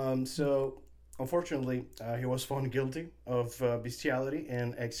 so unfortunately, he was found guilty of bestiality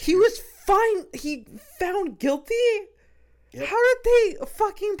and execution. He was fine. He found guilty? Yep. How did they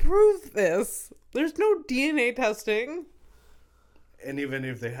fucking prove this? There's no DNA testing. And even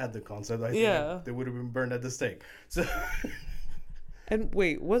if they had the concept, I think they would have been burned at the stake. So, and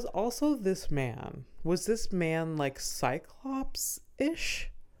wait, was this man like Cyclops-ish?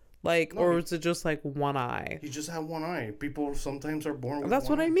 Like, no, or was it just like one eye? He just had one eye. People sometimes are born with That's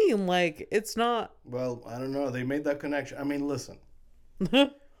one what eye. I mean. Like, it's not... Well, I don't know. They made that connection. I mean, listen.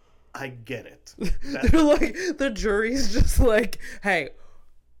 I get it. They're like, the jury's just like, hey...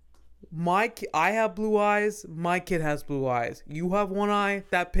 I have blue eyes. My kid has blue eyes. You have one eye.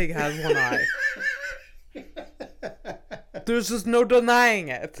 That pig has one eye. There's just no denying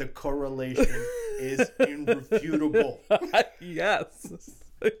it. The correlation is irrefutable. Yes.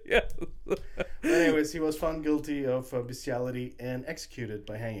 Anyways, he was found guilty of bestiality and executed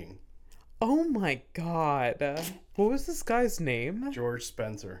by hanging. Oh my God. What was this guy's name? George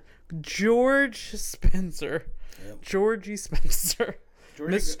Spencer. George Spencer. Yep. Georgie Spencer.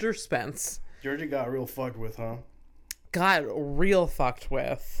 Mr. Spence. Georgie got real fucked with, huh? Got real fucked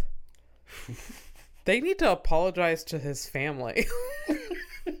with. They need to apologize to his family.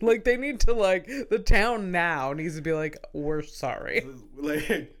 Like, they need to, like, the town now needs to be like, we're sorry.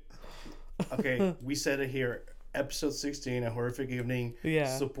 Like, okay, we said it here. Episode 16, A Horrific Evening,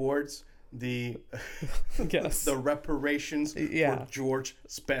 supports the the reparations for George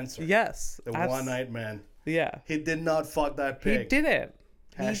Spencer. Yes. The one-eyed man. Yeah. He did not fuck that pig. He didn't.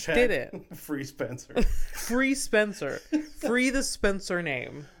 Hashtag he did it. Free Spencer. Free Spencer. Free the Spencer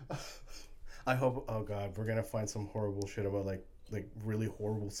name. I hope. Oh God, we're gonna find some horrible shit about like really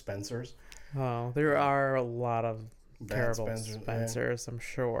horrible Spencers. Oh, there are a lot of terrible Spencers. I'm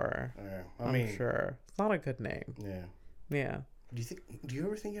sure. I'm sure it's not a good name. Yeah. Do you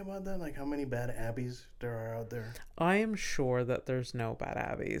ever think about that? Like how many bad Abbeys there are out there? I am sure that there's no bad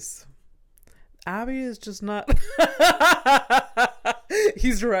Abbeys. Abby is just not...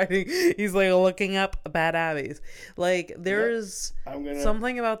 He's writing. He's like looking up bad Abbeys. Like there's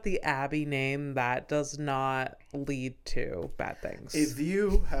something about the Abby name that does not lead to bad things. If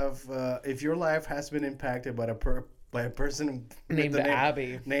you have, if your life has been impacted by a person named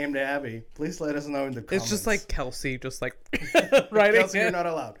Abby, please let us know in the comments. It's just like Kelsey, just like writing. Kelsey, you're not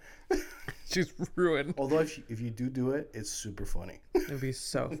allowed. She's ruined. Although if you do it, it's super funny. It'd be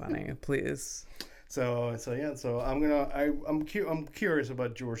so funny. Please. So I'm curious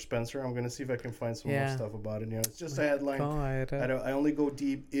about George Spencer. I'm gonna see if I can find some more stuff about it. It's just a headline. I only go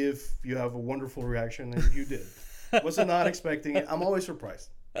deep if you have a wonderful reaction, and you did. Was not expecting it. I'm always surprised.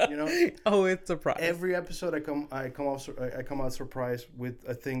 You know? Oh, it's a surprise. Every episode, I come out surprised with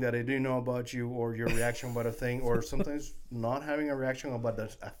a thing that I didn't know about you, or your reaction about a thing, or sometimes not having a reaction about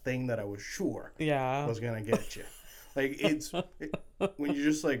a thing that I was sure was gonna get you. Like when you're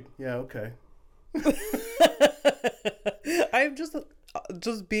just like, yeah, okay. I'm just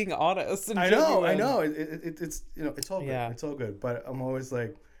being honest. And I know. It's it's all good. Yeah. It's all good. But I'm always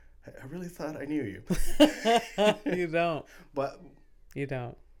like, I really thought I knew you. You don't. But you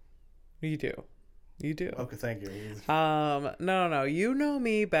don't. You do. You do. Okay, thank you. No. You know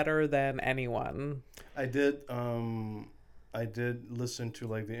me better than anyone. I did listen to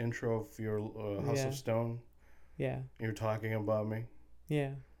like the intro of your House of Stone. Yeah. You're talking about me.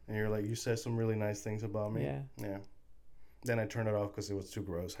 Yeah. And you're like, you said some really nice things about me. Yeah. Yeah. Then I turned it off because it was too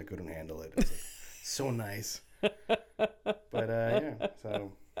gross. I couldn't handle it. It was like, so nice. But yeah.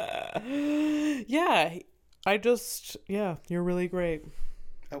 So. Yeah. You're really great.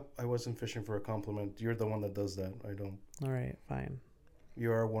 I wasn't fishing for a compliment. You're the one that does that. I don't. All right, fine.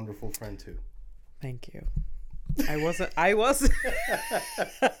 You are a wonderful friend too. Thank you. I wasn't. But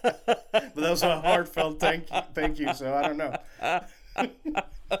that was a heartfelt thank you. So I don't know.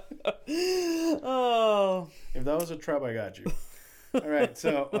 Oh. If that was a trap, I got you. All right.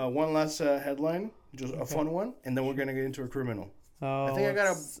 So one last headline, just a fun one, and then we're gonna get into a criminal. Oh, I think I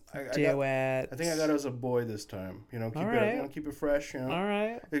got it as a boy this time. You know, keep it fresh. You know, all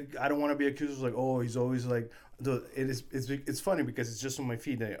right. I don't want to be accused of like, oh, he's always like. It's funny because it's just on my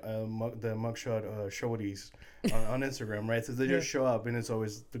feed. The mugshot shorties on Instagram, right? So they just show up, and it's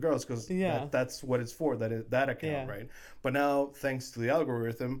always the girls because that's what it's for. That account, right? But now, thanks to the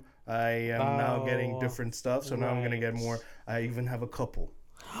algorithm, I am now getting different stuff. So now I'm gonna get more. I even have a couple.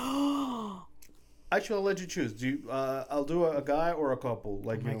 Actually, I'll let you choose. Do you? I'll do a guy or a couple.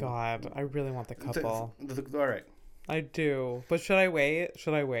 Like, oh my God, I really want the couple. All right. I do, but should I wait?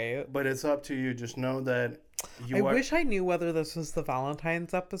 But it's up to you. Just know that I wish I knew whether this was the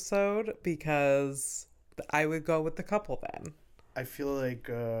Valentine's episode because I would go with the couple then. I feel like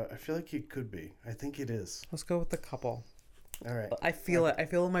it could be. I think it is. Let's go with the couple. All right. I feel it. I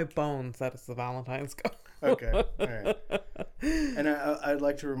feel in my bones that it's the Valentine's couple. Okay. All right. And I'd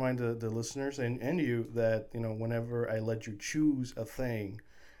like to remind the listeners and you that, you know, whenever I let you choose a thing,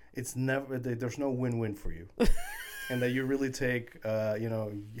 it's never there's no win-win for you. And that you really take,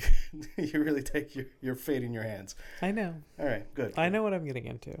 you really take your fate in your hands. I know. All right, good. I know what I'm getting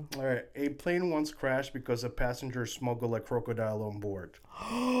into. All right. A plane once crashed because a passenger smuggled a crocodile on board.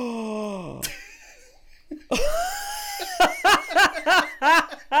 No.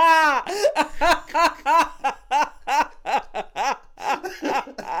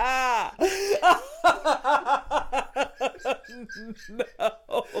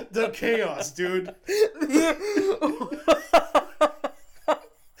 The chaos, dude.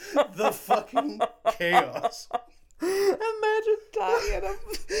 The fucking chaos. Imagine dying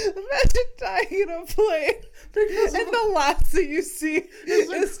in a plane, and the last thing you see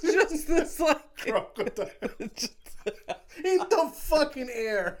is just this like crocodile in the fucking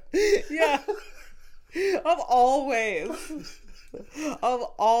air. Yeah, of all ways,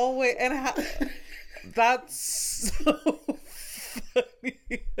 and that's so funny.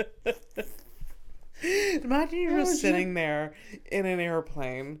 Imagine you're just sitting there in an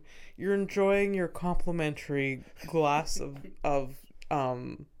airplane. You're enjoying your complimentary glass of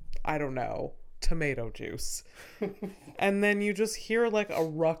I don't know, tomato juice. And then you just hear like a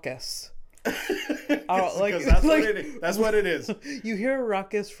ruckus. That's what it is. You hear a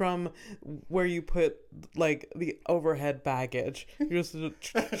ruckus from where you put like the overhead baggage. You just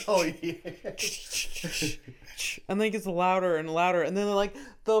oh yeah. And then it gets louder and louder, and then like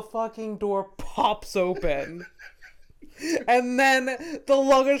the fucking door pops open. And then the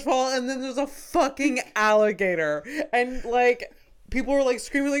luggage falls, and then there's a fucking alligator, and like people are like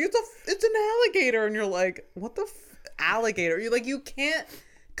screaming like it's an alligator, and you're like, what the alligator? You're like, you can't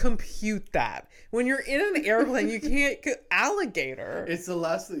compute that when you're in an airplane. You can't alligator. It's the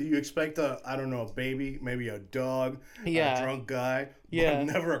last thing you expect. A baby, maybe a dog, a drunk guy, but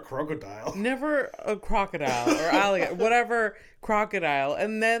never a crocodile. Never a crocodile or alligator, whatever crocodile,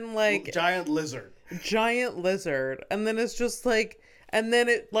 and then like giant lizard, and then it's just like, and then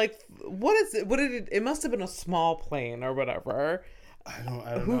it like, what is it? What did it? It must have been a small plane or whatever. I don't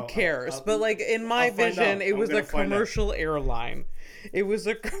know. Who cares? But like in my vision, it was a commercial airline. It was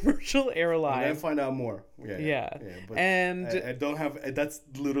a commercial airline. I'm gonna find out more. Yeah. But and I don't have. That's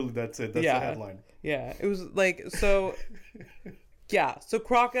literally that's it. That's the headline. Yeah. It was like so. Yeah. So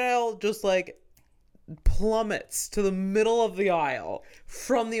crocodile just like plummets to the middle of the aisle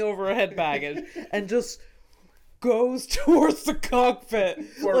from the overhead baggage and just goes towards the cockpit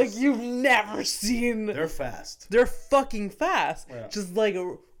like you've never seen. They're fast. They're fucking fast. Yeah. Just like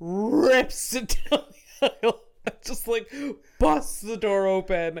rips it down the aisle. Just like busts the door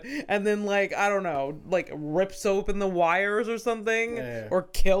open and then like I don't know, like rips open the wires or something, or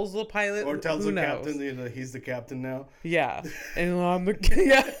kills the pilot, or tells the captain that he's the captain now. Yeah, and I'm the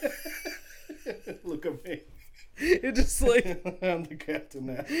Look at me. It just like I'm the captain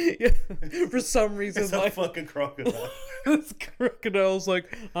now. Yeah, for some reason it's like a fucking crocodile. This crocodile's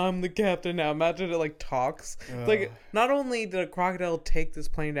like, I'm the captain now. Imagine it like talks. Like not only did a crocodile take this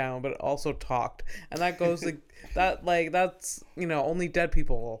plane down, but it also talked, and that goes like that. Like that's only dead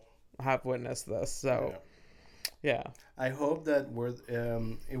people have witnessed this. So yeah. I hope that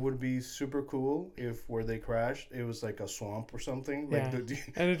it would be super cool if where they crashed it was like a swamp or something. Yeah. Like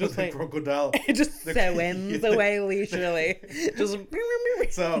and it just the like crocodile. It just swims away leisurely. Just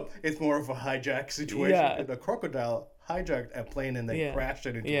so it's more of a hijack situation. Yeah. The crocodile hijacked a plane and they crashed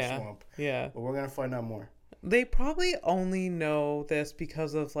it into a swamp. Yeah. But we're gonna find out more. They probably only know this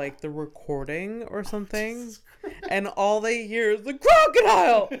because of like the recording or something. And all they hear is the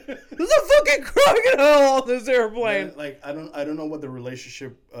crocodile. There's a fucking crocodile on this airplane. Man, like I don't know what the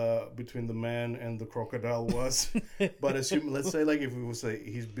relationship between the man and the crocodile was, but let's say like if it was like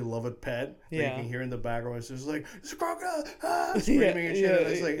his beloved pet, that you can hear in the background, it's just like it's a crocodile screaming and shit. And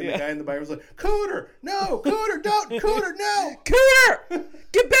it's like and the guy in the background was like, Cooter, no, Cooter, don't, Cooter, no, Cooter,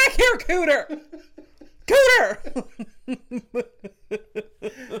 get back here, Cooter. Cooter.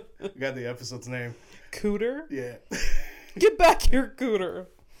 We got the episode's name. Cooter? Yeah. Get back here, Cooter.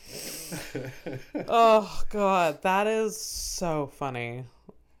 Oh, God. That is so funny.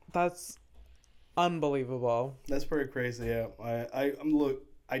 That's unbelievable. That's pretty crazy, yeah. Look,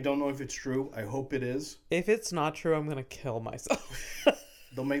 I don't know if it's true. I hope it is. If it's not true, I'm going to kill myself.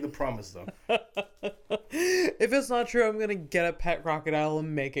 Don't make the promise, though. If it's not true, I'm going to get a pet crocodile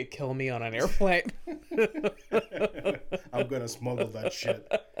and make it kill me on an airplane. I'm going to smuggle that shit.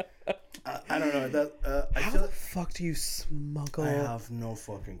 I don't know. That How the fuck do you smuggle? I have no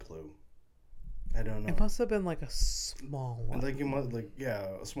fucking clue. I don't know. It must have been like a small one. Like you must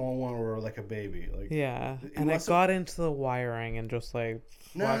a small one or like a baby. Like and I got into the wiring and just like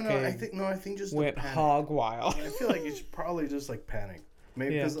I think just went hog wild. I feel like it's probably just like panic.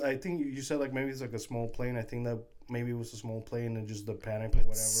 Maybe because I think you said like maybe it's like a small plane. I think that maybe it was a small plane and just the panic or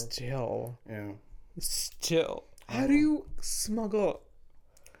whatever. Still. Yeah. Still. How do you smuggle?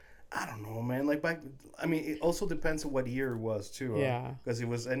 I don't know, man. Like it also depends on what year it was too. Yeah. Because it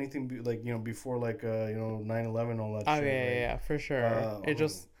was anything like before like 9/11 all that. Oh shit, yeah, for sure. He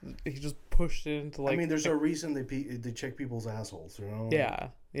just pushed it into like. I mean, there's a reason they check people's assholes, Yeah,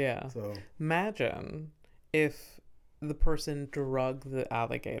 yeah. So imagine if the person drugged the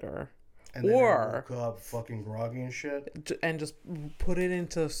alligator. And then or woke up fucking groggy and shit, and just put it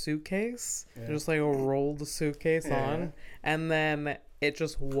into a suitcase. Just like roll the suitcase on, and then it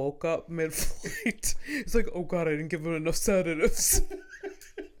just woke up mid-flight. It's like, oh god, I didn't give it enough sedatives.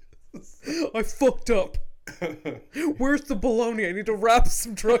 I fucked up. Where's the bologna? I need to wrap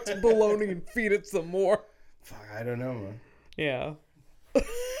some drugs in bologna and feed it some more. Fuck, I don't know, man. Yeah.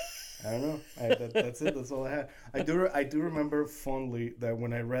 I don't know. That's it. That's all I had. I do remember fondly that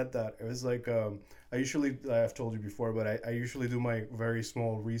when I read that, it was like I've told you before, but I usually do my very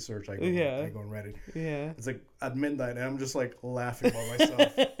small research. I go on Reddit. Yeah. It's like at midnight, and I'm just like laughing by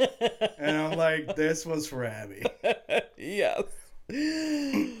myself, and I'm like, this was for Abby. Yes.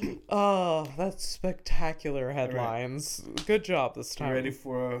 Oh, that's spectacular headlines. Right. Good job this time. You ready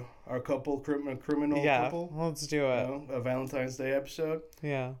for our criminal couple? Let's do it. A Valentine's Day episode.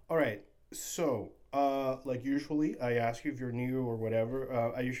 Yeah. All right. So, like usually, I ask you if you're new or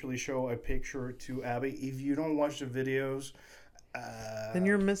whatever. I usually show a picture to Abby. If you don't watch the videos, then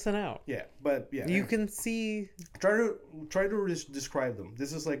you're missing out. Yeah, but yeah, you can see. Try to describe them.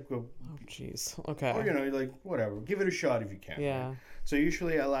 This is like. Oh jeez. Okay. Or like whatever. Give it a shot if you can. Yeah. Right? So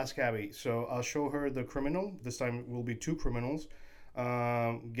usually I'll ask Abby. So I'll show her the criminal. This time it will be two criminals.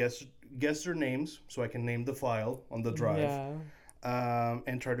 Guess their names so I can name the file on the drive. Yeah.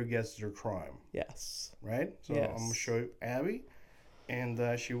 And try to guess their crime. Yes. Right. So I'm gonna show Abby.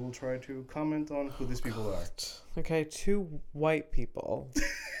 And she will try to comment on who these people are. Okay, two white people.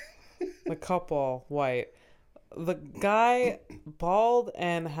 The couple, white. The guy, bald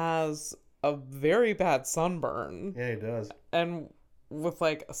and has a very bad sunburn. Yeah, he does. And with,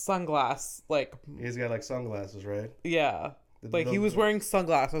 like, a sunglass, like... He's got, like, sunglasses, right? Yeah. He was wearing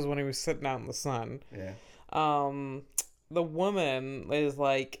sunglasses when he was sitting out in the sun. Yeah. The woman is,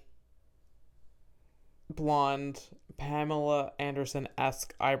 like... blonde, Pamela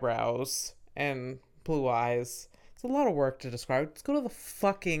Anderson-esque eyebrows and blue eyes. It's a lot of work to describe. Let's go to the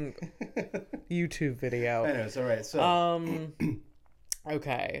fucking YouTube video. I know, it's alright. So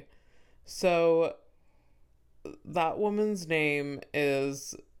okay. So that woman's name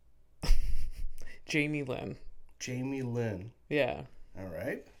is Jamie Lynn. Jamie Lynn. Yeah.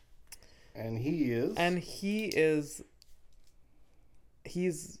 Alright. And he is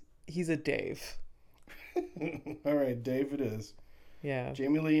he's a Dave. Alright, Dave it is. Yeah.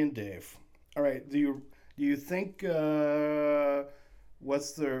 Jamie Lee and Dave. Alright, do you think how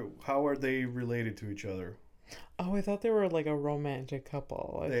are they related to each other? Oh, I thought they were like a romantic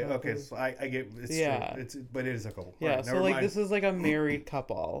couple. So I get it's true. But it is a couple. Yeah, right, so like mind. This is like a married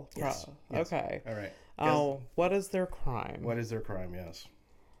couple. Yes. Okay. All right. Oh, what is their crime? What is their crime? Yes.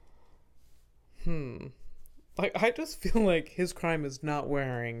 Like, I just feel like his crime is not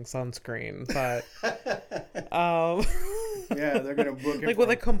wearing sunscreen, but yeah, they're gonna book him like with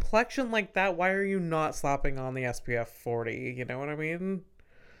a complexion like that. Why are you not slapping on the SPF 40? You know what I mean?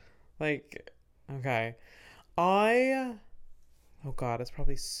 Like, okay, oh god, it's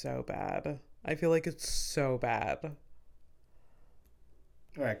probably so bad. I feel like it's so bad.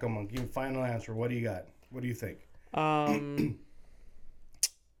 All right, come on, give me a final answer. What do you got? What do you think?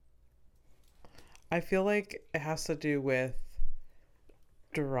 I feel like it has to do with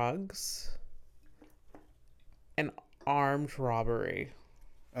drugs and armed robbery.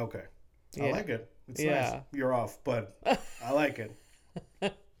 Okay. Yeah. I like it. It's nice. You're off, but I like it.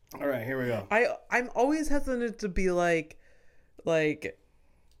 All right, here we go. I'm always hesitant to be like you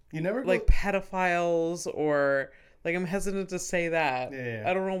never like pedophiles, or like I'm hesitant to say that. Yeah.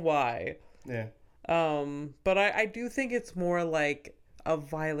 I don't know why. Yeah. But I do think it's more like a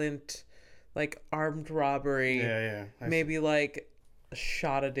violent, like armed robbery. Yeah. Maybe like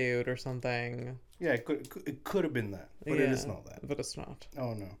shot a dude or something. Yeah, it could have been that, but it is not that. But it's not.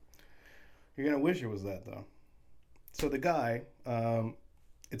 Oh no, you're gonna wish it was that though. So the guy,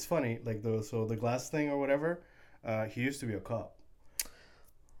 it's funny, like the glass thing or whatever. He used to be a cop.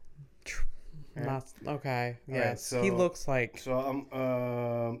 Not okay. Yes, right, so, he looks like. So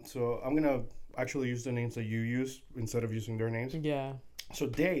I'm gonna actually use the names that you use instead of using their names. Yeah. So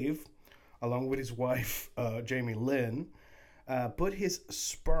Dave, along with his wife Jamie Lynn, put his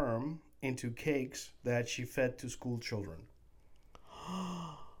sperm into cakes that she fed to school children.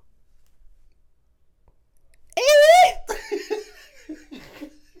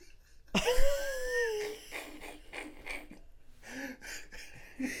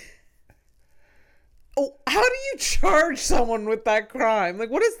 Oh, how do you charge someone with that crime?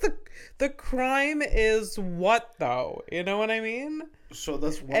 Like, what is the crime is what though? You know what I mean? So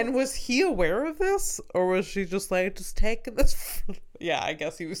that's one. And was he aware of this, or was she just like just taking this? Yeah, I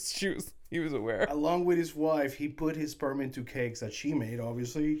guess he was aware. Along with his wife, he put his sperm into cakes that she made.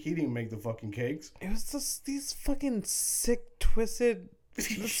 Obviously, he didn't make the fucking cakes. It was just these fucking sick, twisted.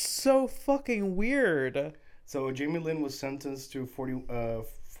 It's so fucking weird. So Jamie Lynn was sentenced to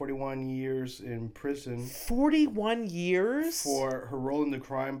 41 years in prison. 41 years? For her role in the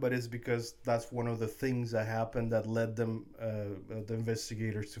crime, but it's because that's one of the things that happened that led them, the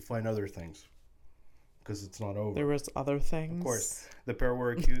investigators, to find other things. Because it's not over. There was other things? Of course. The pair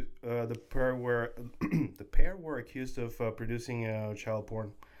were accused, the pair were accused of producing child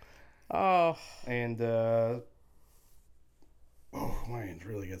porn. Oh. And, oh man, it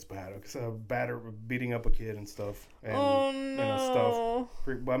really gets bad. Because beating up a kid and stuff. And, oh no.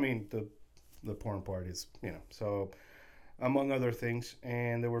 Stuff. I mean, the porn part is, so among other things.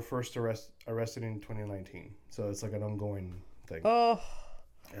 And they were first arrested in 2019. So it's like an ongoing thing. Oh.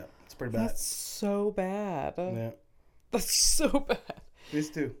 Yeah, it's pretty bad. That's so bad. Yeah. That's so bad. These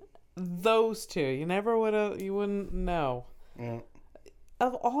two. Those two. You wouldn't know. Yeah.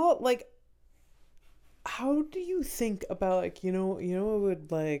 Of all, like, how do you think about, like, it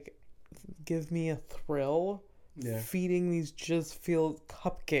would, like, give me a thrill? Yeah. Feeding these just filled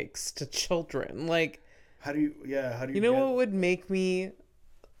cupcakes to children. Like, how do you what would make me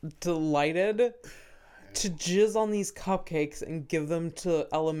delighted? To jizz on these cupcakes and give them to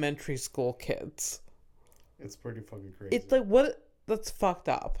elementary school kids. It's pretty fucking crazy. It's like, what? That's fucked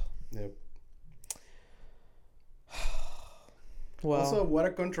up. Yep. Well. Also, what a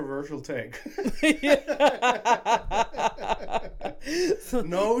controversial take.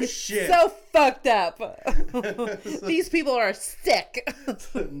 No shit. So fucked up. These people are sick.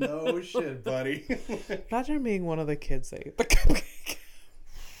 No shit, buddy. Imagine being one of the kids that ate the cupcake.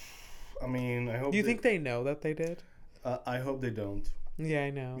 I mean, I hope. Do you think they know that they did? I hope they don't. Yeah, I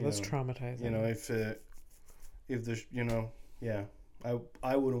know. That's traumatizing. If there's, yeah,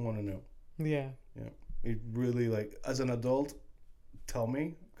 I wouldn't want to know. Yeah. Yeah. It really, like, as an adult, tell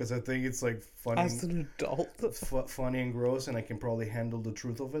me, because I think it's like funny as an adult, funny and gross, and I can probably handle the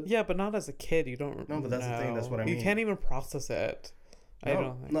truth of it. Yeah, but not as a kid. You don't. No, but that's the thing. That's what I mean. You can't even process it. No, I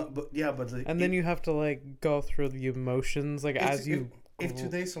don't think. No, but yeah, but then you have to like go through the emotions like as you. If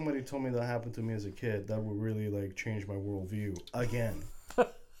today somebody told me that happened to me as a kid, that would really like change my worldview again.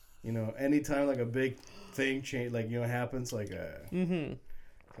 You know, anytime like a big thing change, like happens, like the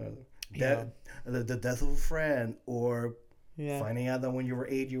death of a friend, or finding out that when you were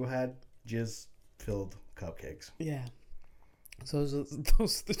 8 you had just filled cupcakes. Yeah. So those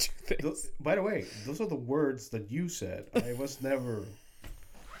are the two things. By the way, those are the words that you said. I was never.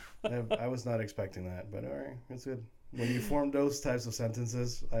 I was not expecting that, but all right, that's good. When you form those types of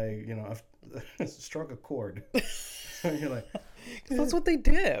sentences, I've struck a chord. You're like, that's what they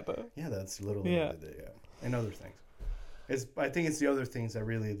did. Yeah, that's literally what they did. Yeah, and other things. I think it's the other things that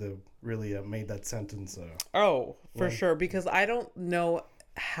really made that sentence. For sure, because I don't know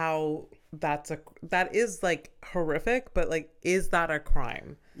how that is like horrific, but like, is that a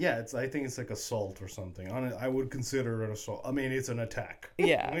crime? Yeah, I think it's like assault or something. I would consider it assault. I mean, it's an attack.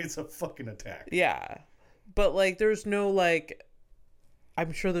 Yeah, I mean, it's a fucking attack. Yeah, but like, there's no like,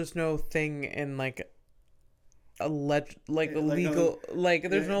 I'm sure there's no thing in like illegal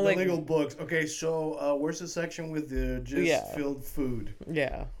there's no like legal books. Okay, so where's the section with the filled food?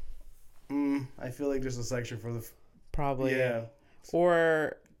 Yeah. I feel like there's a section for the probably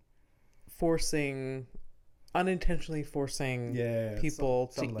or unintentionally forcing people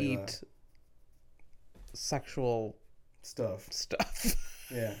to like eat that. Sexual stuff.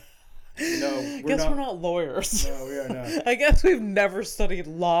 Yeah. No, we're not lawyers. No, we are not. I guess we've never studied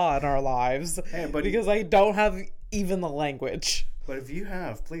law in our lives. Hey, but because I don't have even the language. But if you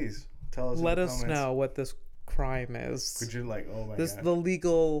have, please tell us. Let us know what this crime is. Could you oh my god. The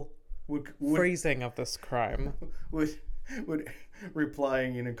legal phrasing of this crime. Would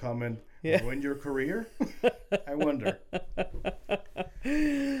replying in a comment ruin your career? I wonder.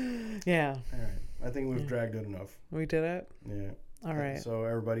 Yeah. All right. I think we've dragged it enough. We did it? Yeah. All right. So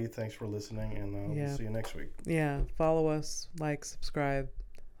everybody, thanks for listening, and we'll see you next week. Yeah. Follow us, like, subscribe.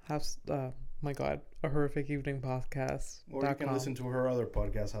 Have my God, A Horrific Evening Podcast. Or you can listen to her other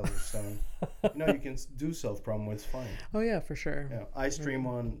podcast, House of Stone. You can do self-promo. It's fine. Oh yeah, for sure. Yeah, I stream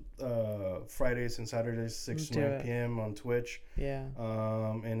on Fridays and Saturdays, 6 to 9 p.m. on Twitch. Yeah.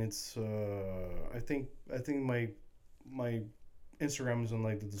 And it's I think my Instagram is in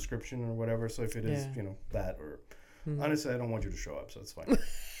like the description or whatever. So if it is that or honestly, I don't want you to show up, so it's fine.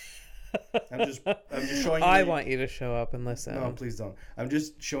 I'm just showing you. I want you to show up and listen. No, please don't. I'm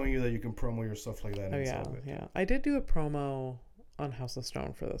just showing you that you can promo your stuff like that. Yeah. I did do a promo on House of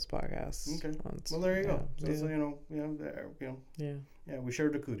Stone for this podcast. Okay. Well, there you go. So, yeah, we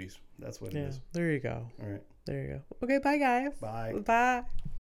shared the cooties. That's what it is. There you go. All right. There you go. Okay, bye guys. Bye.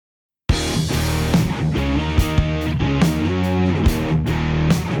 Bye.